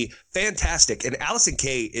to be fantastic, and Allison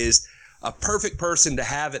Kay is a perfect person to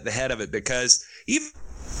have at the head of it, because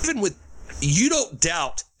even with, you don't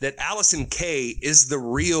doubt that Allison Kay is the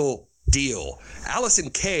real deal. Allison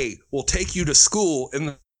Kay will take you to school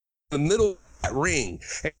in the middle of that ring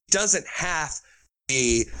and doesn't have to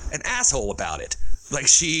be an asshole about it. Like,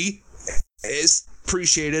 she is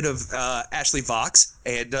appreciative of Ashley Vox,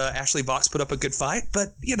 and Ashley Vox put up a good fight,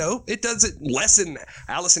 but it doesn't lessen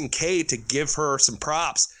Allison Kay to give her some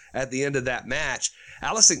props at the end of that match.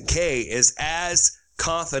 Allison Kay is as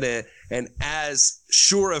confident and as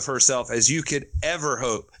sure of herself as you could ever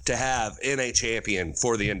hope to have in a champion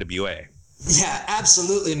for the NWA. Yeah,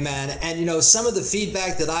 absolutely, man. And, some of the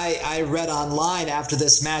feedback that I read online after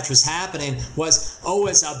this match was happening was,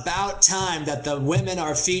 it's about time that the women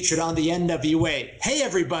are featured on the NWA. Hey,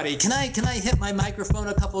 everybody, can I hit my microphone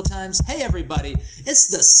a couple of times? Hey, everybody, it's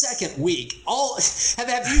the second week.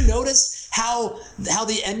 Have you noticed how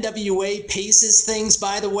the NWA paces things,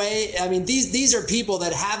 by the way? I mean, these are people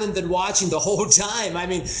that haven't been watching the whole time. I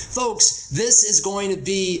mean, folks, this is going to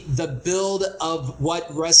be the build of what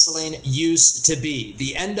wrestling used to be.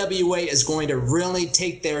 The NWA is going to really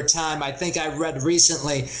take their time. I think I read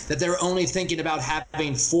recently that they're only thinking about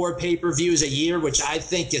having 4 pay-per-views a year, which I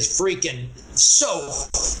think is freaking so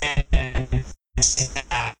fantastic.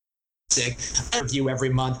 Review every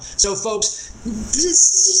month. So, folks,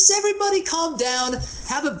 just everybody calm down,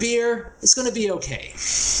 have a beer. It's going to be okay.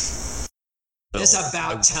 It's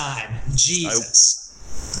about time.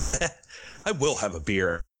 Jesus. I will have a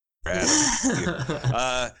beer.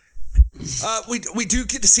 We do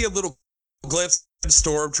get to see a little glimpse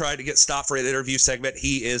Storm tried to get stopped for an interview segment.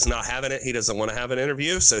 He is not having it. He doesn't want to have an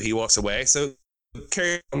interview, so he walks away. So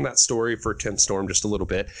carry on that story for Tim Storm just a little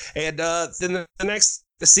bit. And then the next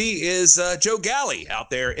to see is Joe Galli out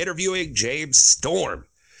there interviewing James Storm.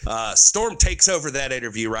 Storm takes over that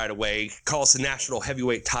interview right away, calls the national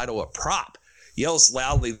heavyweight title a prop, yells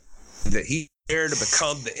loudly that he there to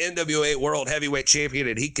become the NWA World Heavyweight Champion,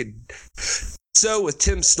 and he could so with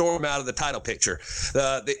Tim Storm out of the title picture.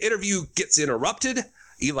 The interview gets interrupted.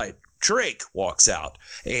 Eli Drake walks out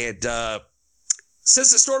and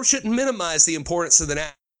says that Storm shouldn't minimize the importance of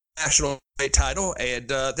the national title, and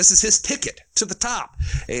this is his ticket to the top.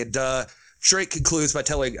 And Drake concludes by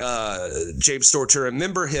telling James Storm to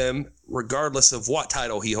remember him regardless of what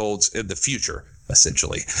title he holds in the future,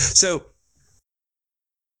 essentially. So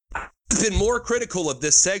I've been more critical of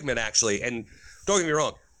this segment, actually, and don't get me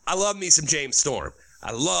wrong, I love me some James Storm.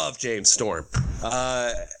 I love James Storm.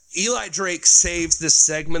 Eli Drake saves this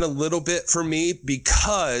segment a little bit for me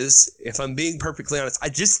because, if I'm being perfectly honest, I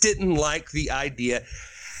just didn't like the idea.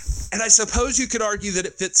 And I suppose you could argue that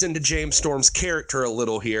it fits into James Storm's character a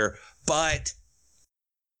little here, but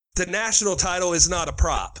the national title is not a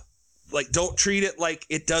prop. Like, don't treat it like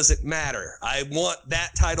it doesn't matter. I want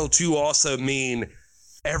that title to also mean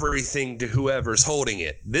everything to whoever's holding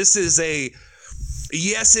it. This is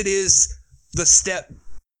yes, it is the step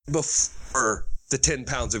before the 10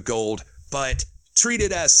 pounds of gold, but treat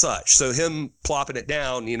it as such. So him plopping it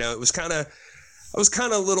down, I was kind of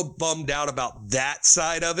a little bummed out about that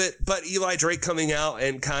side of it, but Eli Drake coming out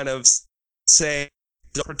and kind of saying,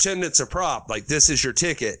 don't pretend it's a prop. Like, this is your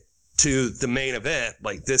ticket to the main event.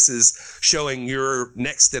 Like, this is showing you're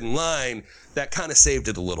next in line. That kind of saved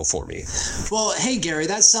it a little for me. Well, hey, Gary,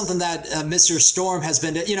 that's something that Mr. Storm has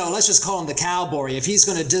been, let's just call him the Cowboy. If he's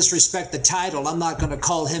going to disrespect the title, I'm not going to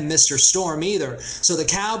call him Mr. Storm either. So the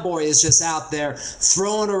Cowboy is just out there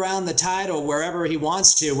throwing around the title wherever he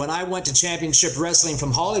wants to. When I went to Championship Wrestling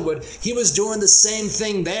from Hollywood, he was doing the same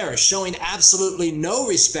thing there, showing absolutely no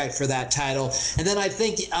respect for that title. And then I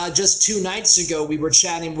think just 2 nights ago, we were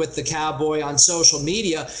chatting with the Cowboy on social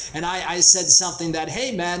media, and I said something that,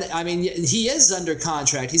 hey, man, I mean, he is under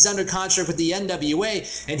contract. He's under contract with the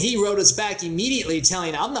NWA, and he wrote us back immediately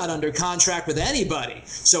telling, I'm not under contract with anybody.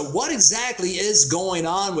 So what exactly is going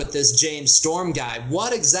on with this James Storm guy?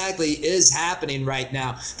 What exactly is happening right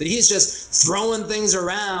now? That he's just throwing things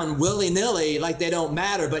around willy-nilly like they don't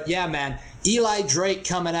matter. But yeah, man, Eli Drake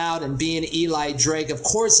coming out and being Eli Drake. Of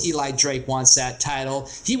course Eli Drake wants that title.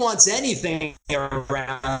 He wants anything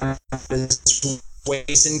around his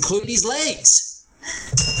waist, including his legs.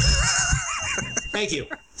 Thank you.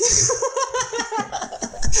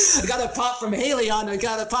 I got a pop from Haley on the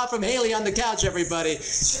couch, everybody.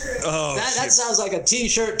 Oh, that sounds like a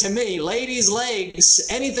t-shirt to me. Ladies' legs.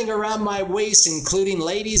 Anything around my waist, including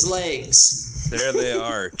ladies' legs. There they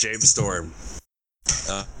are, James Storm.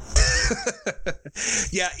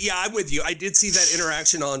 Yeah, I'm with you. I did see that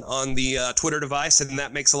interaction on the Twitter device, and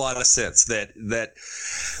that makes a lot of sense.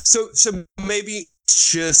 So maybe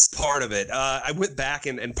just part of it. I went back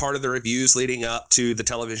and part of the reviews leading up to the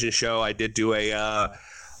television show, I did do a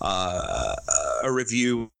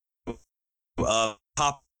review of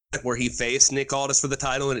Pop where he faced Nick Aldis for the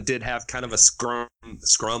title, and it did have kind of a scrum,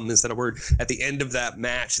 is that a word, at the end of that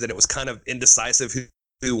match, that it was kind of indecisive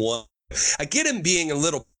who won. I get him being a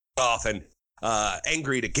little off and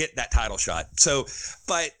angry to get that title shot. So,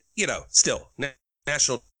 but, still,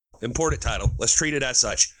 national important title. Let's treat it as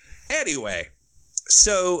such. Anyway,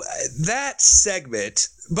 so that segment,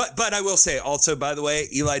 but I will say also, by the way,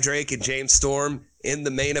 Eli Drake and James Storm in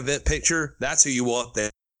the main event picture, that's who you want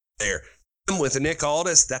there. With Nick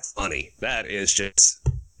Aldis, that's funny. That is just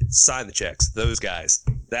sign the checks. Those guys,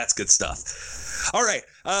 that's good stuff. All right,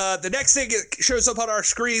 the next thing that shows up on our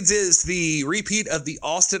screens is the repeat of the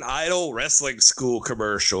Austin Idol Wrestling School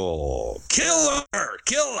commercial. Killer.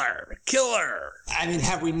 I mean,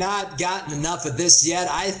 have we not gotten enough of this yet?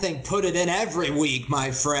 I think put it in every week,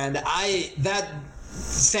 my friend.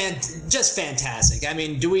 Just fantastic. I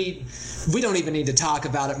mean, we don't even need to talk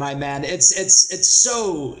about it, my man. It's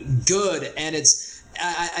so good, and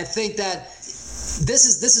I think that this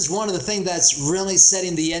is one of the things that's really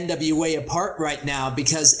setting the NWA apart right now,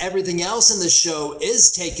 because everything else in the show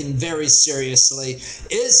is taken very seriously,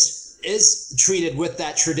 is treated with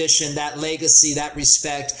that tradition, that legacy, that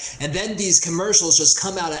respect, and then these commercials just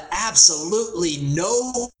come out of absolutely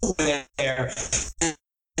nowhere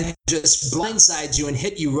and just blindsides you and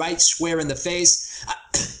hit you right square in the face.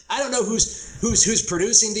 I don't know who's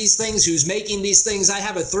producing these things, who's making these things. I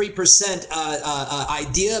have a 3%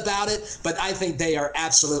 idea about it, but I think they are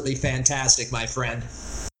absolutely fantastic, my friend.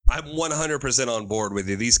 I'm 100% on board with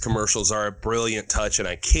you. These commercials are a brilliant touch, and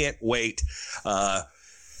I can't wait.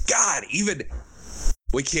 God, even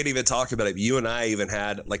we can't even talk about it. You and I even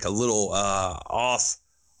had like a little off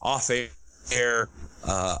air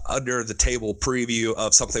under the table preview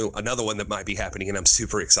of another one that might be happening, and I'm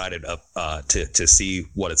super excited to see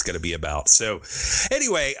what it's going to be about. So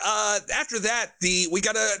anyway, after that, we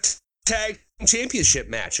got a tag championship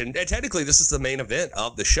match, and technically this is the main event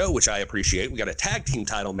of the show, which I appreciate. We got a tag team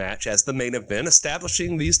title match as the main event.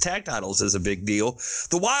 Establishing these tag titles is a big deal.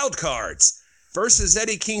 The Wild Cards versus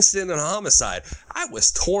Eddie Kingston and Homicide. I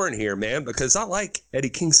was torn here, man, because I like Eddie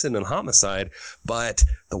Kingston and Homicide, but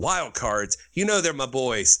the Wild Cards, they're my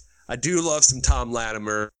boys. I do love some Tom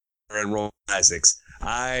Latimer and Roy Isaacs.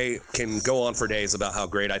 I can go on for days about how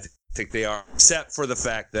great I think they are, except for the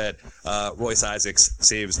fact that Royce Isaacs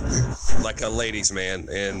seems like a ladies' man,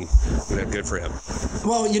 and good for him.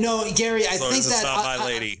 Well, Gary, I think that not my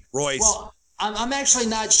lady, Royce. Well, I'm actually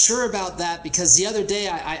not sure about that, because the other day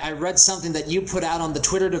I read something that you put out on the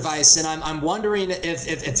Twitter device, and I'm wondering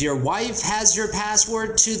if your wife has your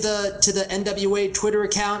password to the NWA Twitter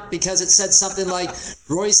account, because it said something like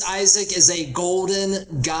Royce Isaac is a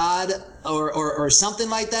golden god or something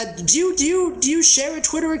like that. Do you share a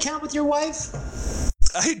Twitter account with your wife?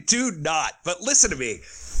 I do not, but listen to me.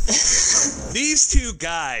 These two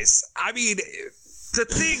guys, I mean, the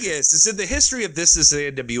thing is in the history of This Is the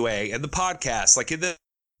NWA and the podcast, like in the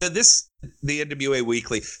NWA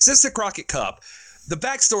Weekly, since the Crockett Cup, the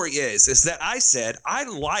backstory is that I said I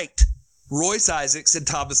liked Royce Isaacs and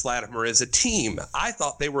Thomas Latimer as a team. I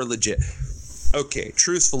thought they were legit. Okay,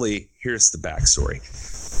 truthfully, here's the backstory.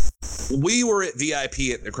 We were at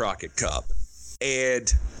VIP at the Crockett Cup, and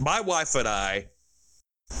my wife and I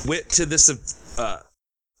went to this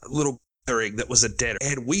little that was a dinner,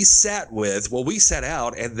 and we sat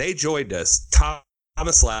out, and they joined us,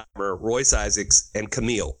 Thomas Latimer, Royce Isaacs, and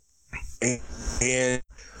Camille, and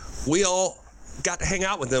we all got to hang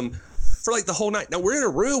out with them for like the whole night. Now we're in a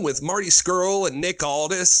room with Marty Scurll and Nick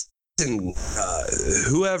Aldis and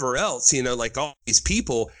whoever else, like all these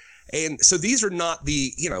people, and so these are not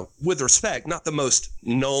the, with respect, not the most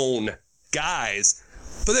known guys,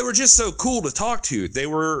 but they were just so cool to talk to. They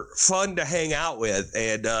were fun to hang out with.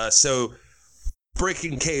 And so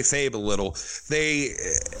breaking kayfabe a little, they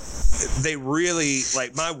really,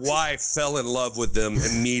 like, my wife fell in love with them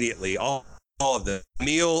immediately. All of them,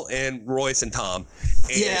 Neil and Royce and Tom.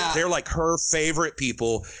 And they're like her favorite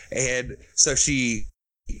people. And so she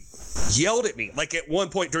yelled at me, like at one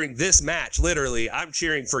point during this match, literally, I'm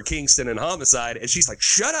cheering for Kingston and Homicide, and she's like,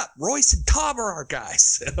 shut up, Royce and Tom are our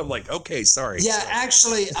guys. And I'm like, okay, sorry. Yeah,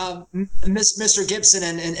 actually, Mr. Gibson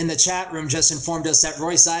in the chat room just informed us that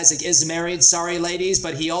Royce Isaac is married. Sorry, ladies,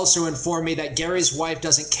 but he also informed me that Gary's wife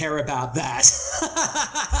doesn't care about that.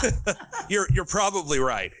 You're probably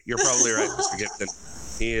right. You're probably right, Mr. Gibson.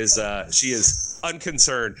 She is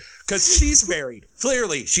unconcerned because she's married.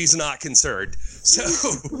 Clearly, she's not concerned. So,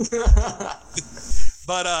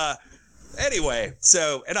 but anyway,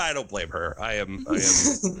 and I don't blame her. I am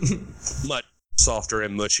much softer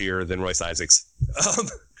and mushier than Royce Isaacs.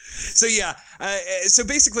 So yeah, so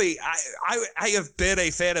basically, I have been a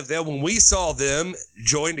fan of them. When we saw them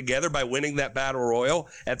join together by winning that Battle Royal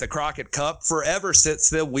at the Crockett Cup, forever since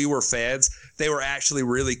then we were fans. They were actually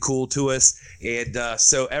really cool to us, and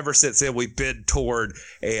so ever since then we've been toured,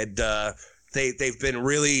 and they've been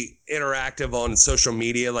really interactive on social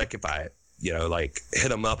media. Like if I like hit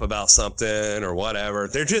them up about something or whatever,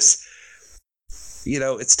 they're just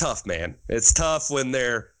it's tough, man. It's tough when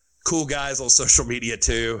they're cool guys on social media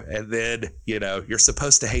too, and then you're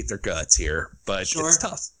supposed to hate their guts here, but it's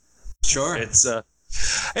tough. Sure. It's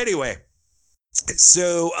anyway.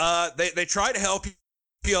 So they try to help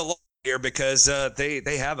you along here because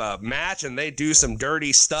they have a match and they do some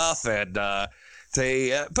dirty stuff, and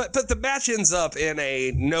but the match ends up in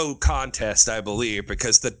a no contest, I believe,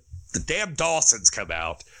 because the damn Dawsons come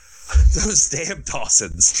out. Those damn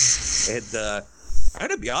Dawsons, and I'm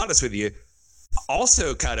gonna be honest with you.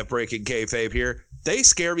 Also, kind of breaking kayfabe here, they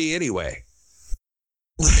scare me anyway.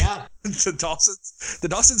 Yeah, the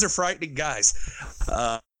Dawsons are frightening guys.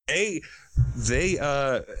 I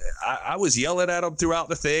was yelling at them throughout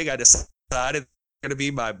the thing. I decided they're going to be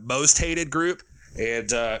my most hated group, and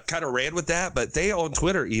kind of ran with that. But they on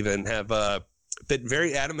Twitter even have been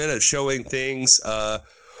very adamant of showing things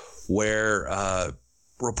where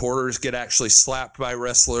reporters get actually slapped by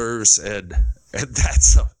wrestlers and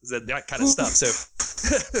that kind of stuff.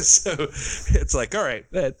 So it's like, all right,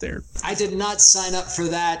 there. I did not sign up for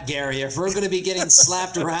that, Gary. If we're going to be getting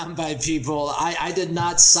slapped around by people, I did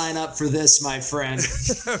not sign up for this, my friend.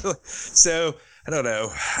 So I don't know.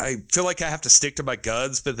 I feel like I have to stick to my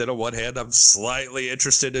guns, but then on one hand, I'm slightly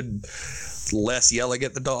interested in less yelling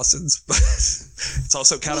at the Dawsons. But it's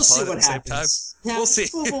also kind of fun at the same time. Yeah, we'll see.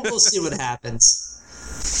 We'll see what happens.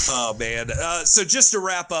 Oh, man. So just to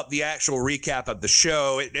wrap up the actual recap of the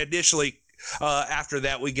show, initially, after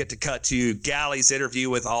that, we get to cut to Galley's interview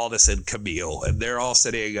with Aldis and Camille, and they're all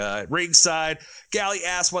sitting ringside. Galley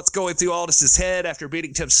asks what's going through Aldis's head after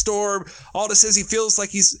beating Tim Storm. Aldis says he feels like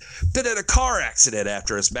he's been in a car accident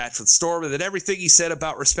after his match with Storm, and that everything he said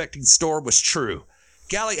about respecting Storm was true.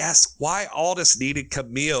 Galley asks why Aldis needed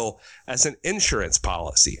Camille as an insurance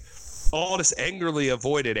policy. Aldis angrily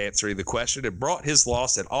avoided answering the question and brought up his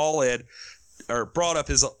loss at All In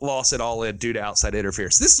due to outside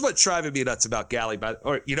interference. This is what's driving me nuts about Galley.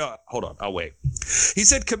 Hold on, I'll wait. He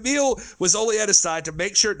said Camille was only at his side to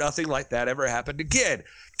make sure nothing like that ever happened again.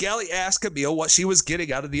 Galley asked Camille what she was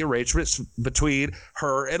getting out of the arrangements between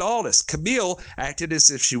her and Aldis. Camille acted as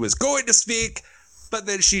if she was going to speak, but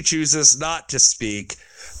then she chooses not to speak.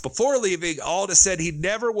 Before leaving, Aldis said he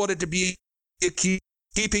never wanted to be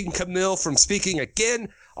keeping Camille from speaking again.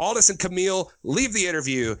 Aldis and Camille leave the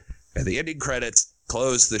interview, and the ending credits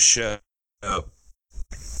close the show. Galley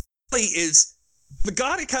is the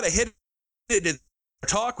guy that kind of hit it in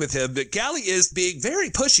talk with him, but Galley is being very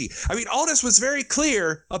pushy. I mean, Aldis was very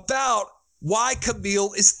clear about why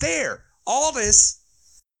Camille is there. Aldis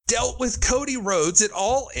dealt with Cody Rhodes at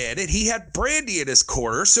All In, and he had Brandy in his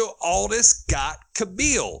corner, so Aldis got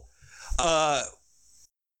Camille.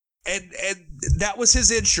 And that was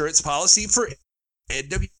his insurance policy for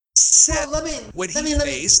NWA.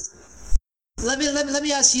 Let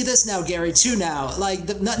me ask you this now, Gary, too now. Like,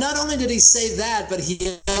 not only did he say that, but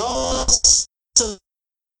he also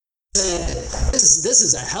said, this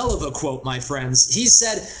is a hell of a quote, my friends. He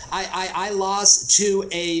said, I lost to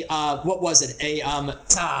a, what was it?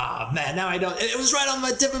 Now I don't, it was right on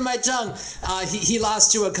my tip of my tongue. He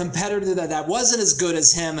lost to a competitor that wasn't as good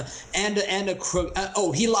as him,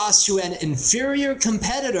 he lost to an inferior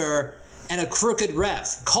competitor and a crooked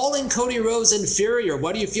ref. Calling Cody Rhodes inferior.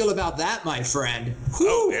 What do you feel about that, my friend?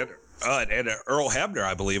 And Earl Hebner,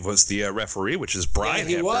 I believe, was the referee, which is Brian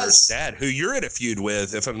Hebner's dad, who you're in a feud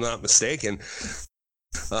with, if I'm not mistaken.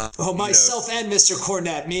 Myself and Mr.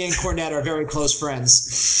 Cornette. Me and Cornette are very close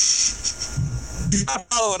friends.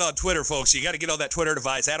 Follow it on Twitter, folks. You got to get on that Twitter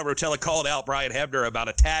device. Adam Rotella called out Brian Hebner about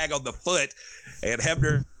a tag on the foot, and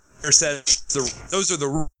Hebner said those are the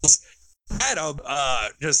rules. Adam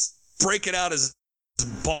just breaking out his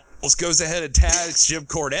balls, goes ahead and tags Jim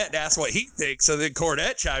Cornette and asks what he thinks. So then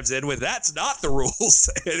Cornette chimes in with, "That's not the rules."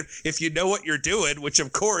 If you know what you're doing, which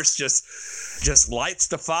of course just lights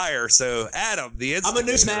the fire. So Adam, I'm a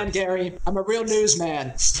newsman, Gary. I'm a real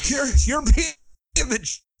newsman. You're being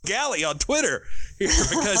the Galley on Twitter here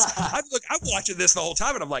because I'm watching this the whole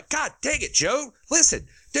time and I'm like, God dang it, Joe. Listen,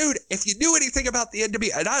 dude, if you knew anything about the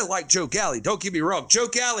NWA, and I like Joe Galley, don't get me wrong. Joe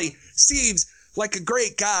Galley seems like a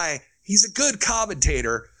great guy. He's a good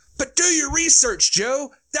commentator, but do your research,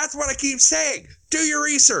 Joe. That's what I keep saying. Do your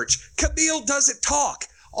research. Camille doesn't talk.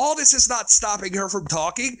 Aldis is not stopping her from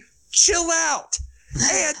talking. Chill out.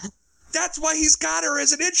 And that's why he's got her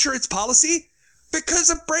as an insurance policy, because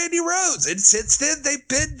of Brandy Rhodes. And since then, they've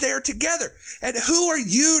been there together. And who are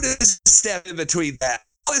you to step in between that?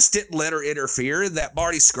 Aldis didn't let her interfere in that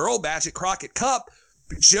Marty Scurll match at Crockett Cup.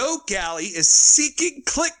 Joe Galley is seeking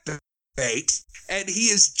clickbait. And he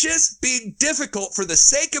is just being difficult for the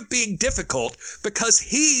sake of being difficult because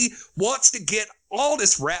he wants to get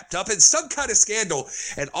Aldis wrapped up in some kind of scandal.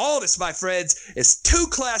 And Aldis, my friends, is too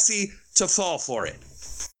classy to fall for it.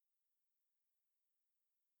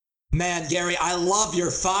 Man, Gary, I love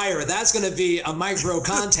your fire. That's going to be a micro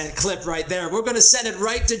content clip right there. We're going to send it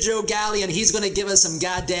right to Joe Galley, and he's going to give us some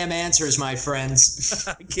goddamn answers, my friends.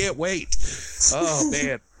 I can't wait. Oh,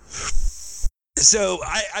 man. So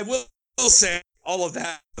I will say, all of that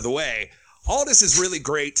out of the way, Aldis is really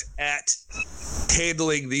great at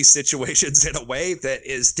handling these situations in a way that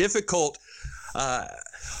is difficult,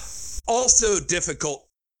 also difficult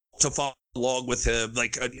to follow along with him,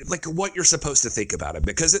 like what you're supposed to think about him,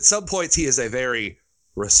 because at some points he is a very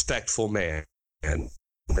respectful man and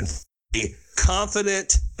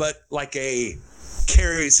confident, but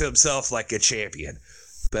carries himself like a champion.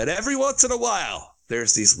 But every once in a while,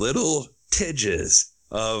 there's these little tinges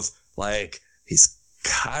of he's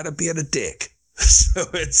kind of being a dick. So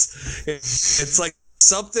it's like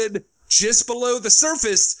something just below the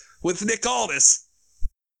surface with Nick Aldis.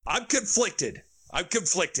 I'm conflicted,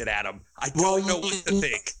 Adam. I don't know what to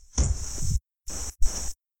think.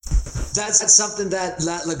 That's something that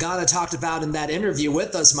Lagana talked about in that interview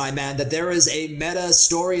with us, my man, that there is a meta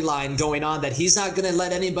storyline going on that he's not going to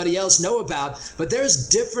let anybody else know about. But there's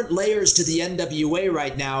different layers to the NWA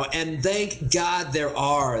right now, and thank God there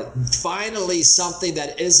are. Finally, something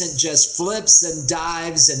that isn't just flips and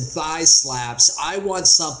dives and thigh slaps. I want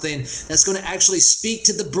something that's going to actually speak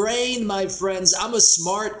to the brain, my friends. I'm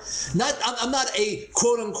not a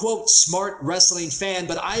quote-unquote smart wrestling fan,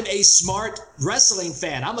 but I'm a smart wrestling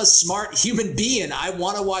fan. I'm a smart human being. I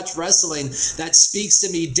want to watch wrestling that speaks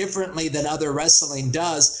to me differently than other wrestling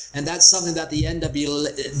does, and that's something that the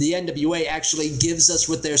NWA actually gives us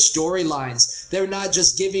with their storylines. They're not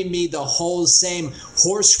just giving me the whole same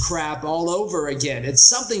horse crap all over again. It's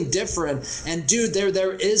something different. And dude,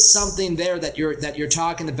 there is something there that you're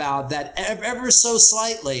talking about, that ever so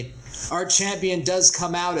slightly our champion does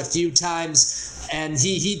come out a few times and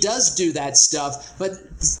he does do that stuff, but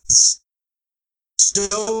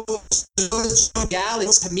so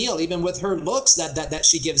does Camille, even with her looks that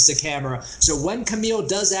she gives the camera. So when Camille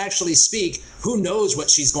does actually speak, who knows what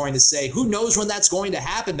she's going to say? Who knows when that's going to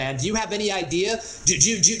happen, man? Do you have any idea? Do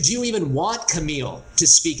you even want Camille to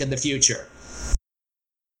speak in the future?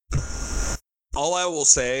 All I will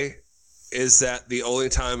say is that the only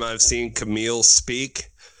time I've seen Camille speak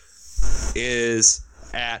is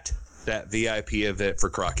at that VIP event for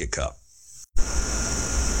Crockett Cup.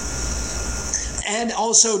 And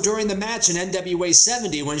also during the match in NWA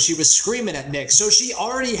 70 when she was screaming at Nick. So she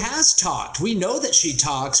already has talked. We know that she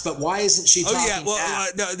talks, but why isn't she talking? Oh yeah,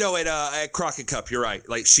 well, at Crockett Cup, you're right.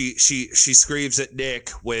 Like she screams at Nick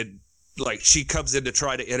when like she comes in to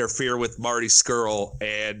try to interfere with Marty Scurll,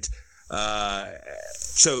 and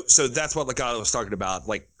so that's what Lagana was talking about.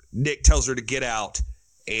 Like Nick tells her to get out,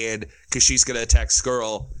 and because she's going to attack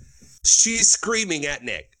Scurll, she's screaming at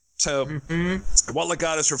Nick. So what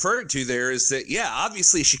Lagana's referring to there is that, yeah,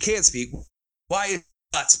 obviously she can't speak. Why is she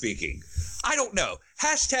not speaking? I don't know.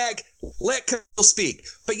 Hashtag let Camille speak.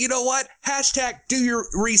 But you know what? Hashtag do your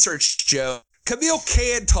research, Joe. Camille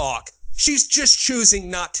can talk. She's just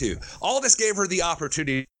choosing not to. Aldis gave her the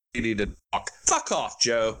opportunity to talk. Fuck off,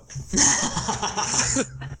 Joe.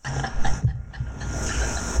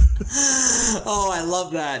 Oh, I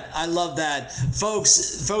love that. I love that.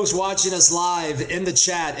 Folks watching us live in the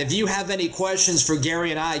chat, if you have any questions for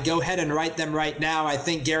Gary and I, go ahead and write them right now. I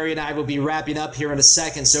think Gary and I will be wrapping up here in a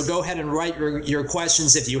second. So go ahead and write your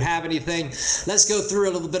questions if you have anything. Let's go through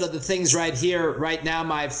a little bit of the things right here, right now,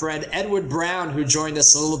 my friend. Edward Brown, who joined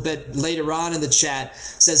us a little bit later on in the chat,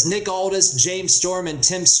 says Nick Aldis, James Storm, and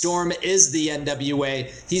Tim Storm is the NWA.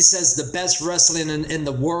 He says the best wrestling in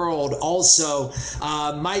the world. Also,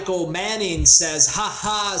 Michael Manning says,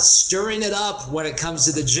 haha, stirring it up when it comes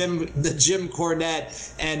to the Jim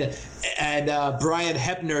Cornette and Brian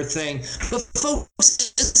Hebner thing. But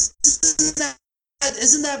folks,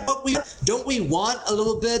 isn't that what don't we want a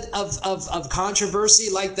little bit of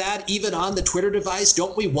controversy like that even on the Twitter device?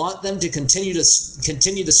 Don't we want them to continue the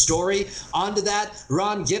story onto that?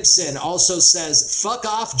 Ron Gibson also says, fuck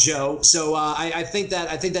off, Joe. So I think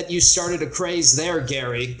that you started a craze there,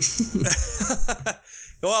 Gary.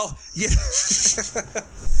 Well, yeah.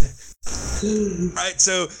 All right,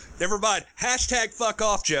 so never mind. Hashtag fuck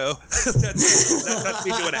off, Joe. that's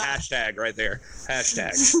me doing a hashtag right there.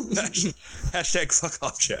 Hashtag fuck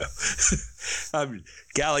off, Joe.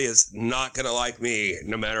 Gally is not going to like me,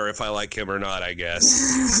 no matter if I like him or not, I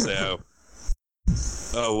guess. So,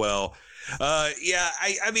 oh, well. Yeah,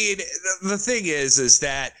 I mean, the thing is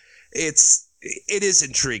that it is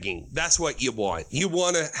intriguing. That's what you want. You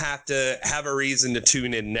want to have a reason to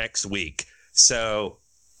tune in next week. So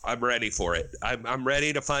I'm ready for it. I'm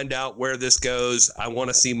ready to find out where this goes. I want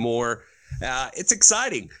to see more. It's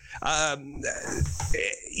exciting. It's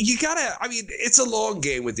a long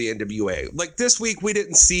game with the NWA. Like this week, we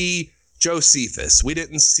didn't see Joe Cephas. We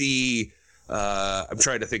didn't see, I'm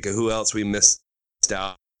trying to think of who else we missed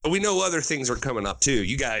out. But we know other things are coming up too.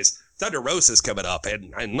 You guys, Thunder Rosa's coming up.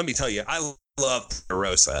 And let me tell you, I love Thunder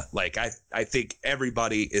Rosa. Like I think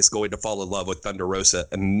everybody is going to fall in love with Thunder Rosa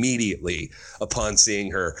immediately upon seeing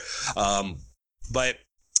her. But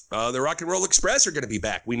the Rock and Roll Express are going to be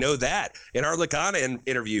back. We know that. In our Lagana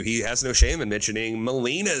interview, he has no shame in mentioning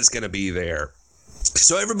Melina is going to be there.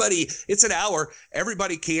 So everybody, it's an hour.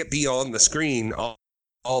 Everybody can't be on the screen all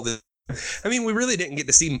the. I mean, we really didn't get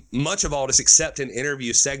to see much of Aldis except in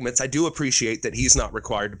interview segments. I do appreciate that he's not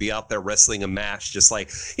required to be out there wrestling a match. Just like,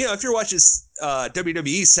 if you're watching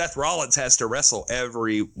WWE, Seth Rollins has to wrestle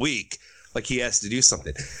every week. Like he has to do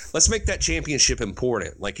something. Let's make that championship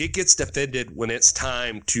important. Like it gets defended when it's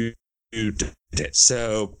time to do it.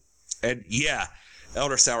 So, and yeah,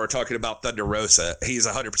 Elder Sauer talking about Thunder Rosa. He's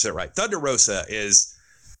 100% right. Thunder Rosa is,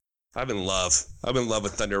 I'm in love. I'm in love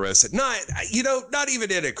with Thunder Rosa. Not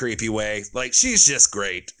even in a creepy way. Like, she's just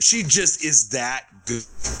great. She just is that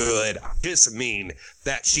good. I just mean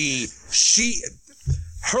that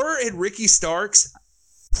her and Ricky Starks,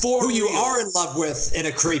 who you are in love with in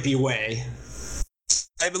a creepy way.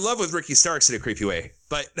 I'm in love with Ricky Starks in a creepy way.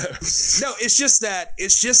 But no, it's just that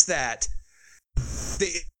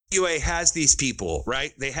the NWA has these people,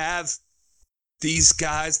 right? They have these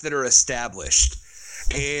guys that are established.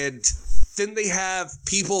 And then they have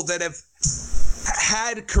people that have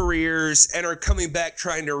had careers and are coming back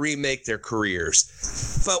trying to remake their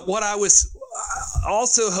careers. But what I was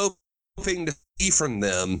also hoping to see from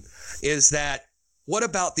them is that, what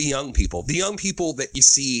about the young people? The young people that you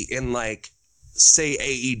see in, like, say,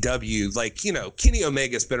 AEW, like, Kenny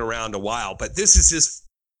Omega's been around a while, but this is his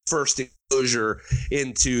first exposure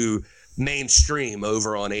into mainstream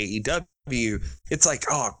over on AEW. It's like,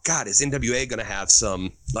 oh God, is NWA going to have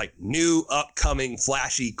some like new upcoming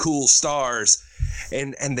flashy cool stars?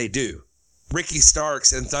 And they do. Ricky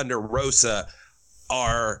Starks and Thunder Rosa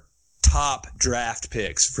are top draft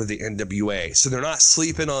picks for the NWA. So they're not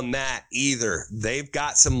sleeping on that either. They've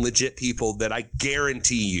got some legit people that I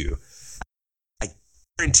guarantee you,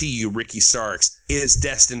 Ricky Starks is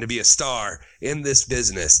destined to be a star in this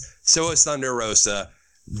business. So is Thunder Rosa.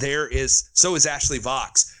 So is Ashley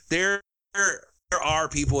Vox. There are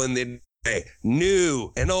people in the NBA,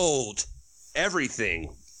 new and old,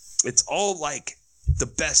 everything. It's all like the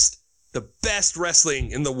best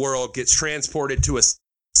wrestling in the world gets transported to a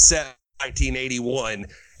set 1981,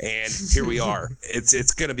 and here we are.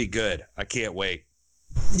 It's gonna be good. I can't wait.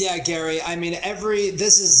 Yeah, Gary. I mean,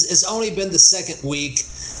 it's only been the second week.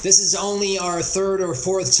 This is only our third or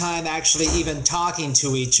fourth time actually even talking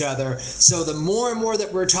to each other. So the more and more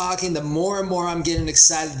that we're talking, the more and more I'm getting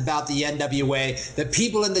excited about the NWA. The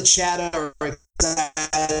people in the chat are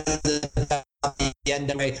excited about the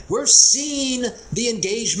NWA. We're seeing the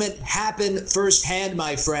engagement happen firsthand,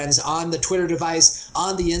 my friends, on the Twitter device,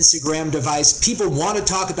 on the Instagram device. People want to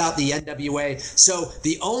talk about the NWA. So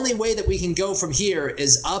the only way that we can go from here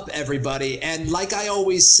is up, everybody. And like I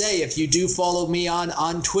always say, if you do follow me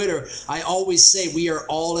on Twitter, I always say we are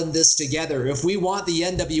all in this together. If we want the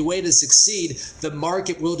NWA to succeed, the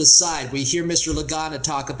market will decide. We hear Mr. Lagana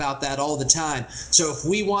talk about that all the time. So if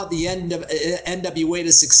we want the NWA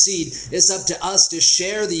to succeed, it's up to us to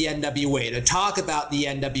share the NWA, to talk about the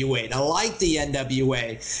NWA, to like the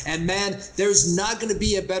NWA. And man, there's not going to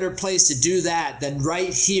be a better place to do that than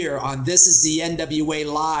right here on This Is the NWA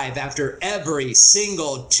Live. After every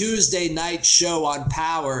single Tuesday night show on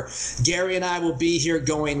Power, Gary and I will be here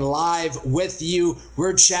going live with you.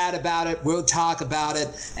 We'll chat about it, we'll talk about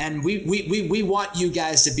it, and we want you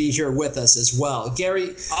guys to be here with us as well.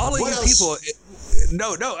 Gary, all of you people,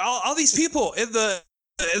 all these people in the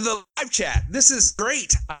live chat. This is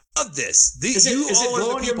great. I love this. Is it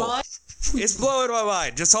blowing your mind? It's blowing my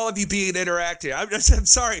mind. Just all of you being interactive. I'm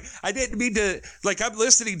sorry. I didn't mean to, I'm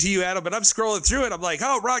listening to you, Adam, but I'm scrolling through it. I'm like,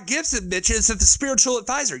 oh, Ron Gibson mentions at the spiritual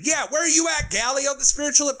advisor. Yeah, where are you at, Gally, on the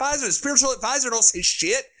spiritual advisor? The spiritual advisor don't say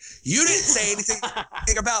shit. You didn't say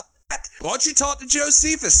anything about that. Why don't you talk to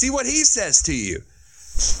Josephus? See what he says to you.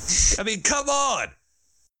 I mean, come on.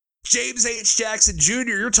 James H. Jackson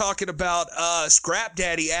Jr., you're talking about Scrap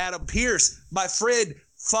Daddy Adam Pierce. My friend,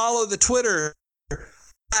 follow the Twitter.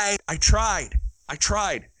 I tried.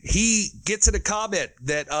 He gets in a comment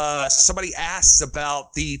that somebody asks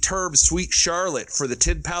about the term Sweet Charlotte for the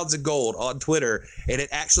 10 pounds of gold on Twitter, and it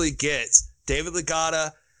actually gets David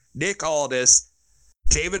Lagana, Nick Aldis,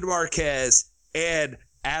 David Marquez, and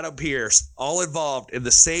Adam Pierce all involved in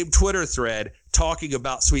the same Twitter thread talking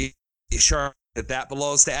about Sweet Charlotte. That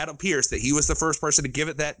belongs to Adam Pierce, that he was the first person to give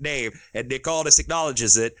it that name, and Nick Aldis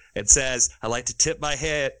acknowledges it and says, "I like to tip my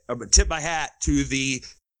hat to the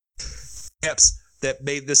hips that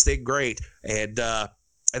made this thing great." And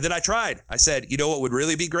then I tried. I said, you know what would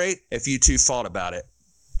really be great? If you two fought about it.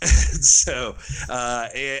 So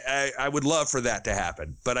I would love for that to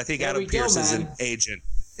happen. But I think Adam Pierce is an agent.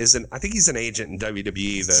 I think he's an agent in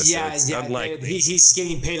WWE, though. Yeah, so unlikely. He's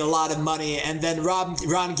getting paid a lot of money. And then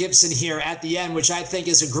Ron Gibson here at the end, which I think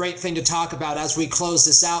is a great thing to talk about as we close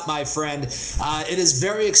this out, my friend. It is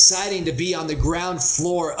very exciting to be on the ground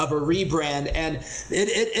floor of a rebrand, and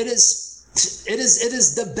it is It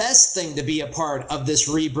is the best thing to be a part of this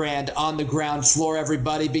rebrand on the ground floor,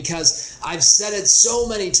 everybody, because I've said it so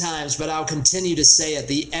many times, but I'll continue to say it.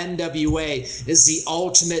 The NWA is the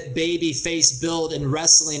ultimate baby face build in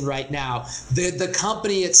wrestling right now. The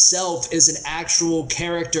company itself is an actual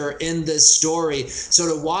character in this story.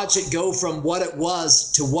 So to watch it go from what it was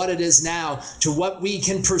to what it is now to what we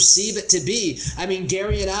can perceive it to be. I mean,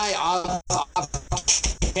 Gary and I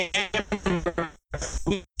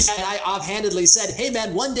offhandedly said, hey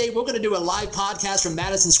man, one day we're going to do a live podcast from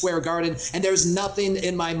Madison Square Garden, and there's nothing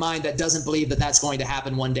in my mind that doesn't believe that that's going to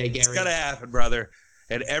happen one day, Gary. It's going to happen, brother.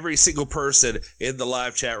 And every single person in the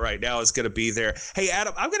live chat right now is going to be there. Hey,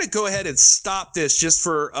 Adam, I'm going to go ahead and stop this just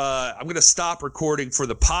for, I'm going to stop recording for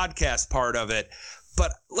the podcast part of it.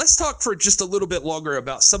 But let's talk for just a little bit longer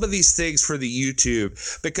about some of these things for the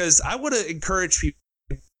YouTube, because I want to encourage people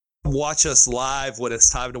watch us live when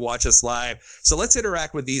it's time to watch us live. So let's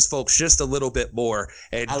interact with these folks just a little bit more.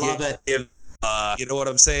 And I love it. You know what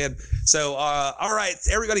I'm saying? So, all right,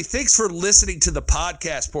 everybody, thanks for listening to the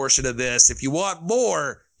podcast portion of this. If you want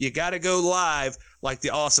more, you got to go live like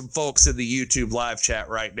the awesome folks in the YouTube live chat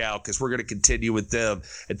right now, because we're going to continue with them.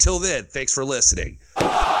 Until then, thanks for listening.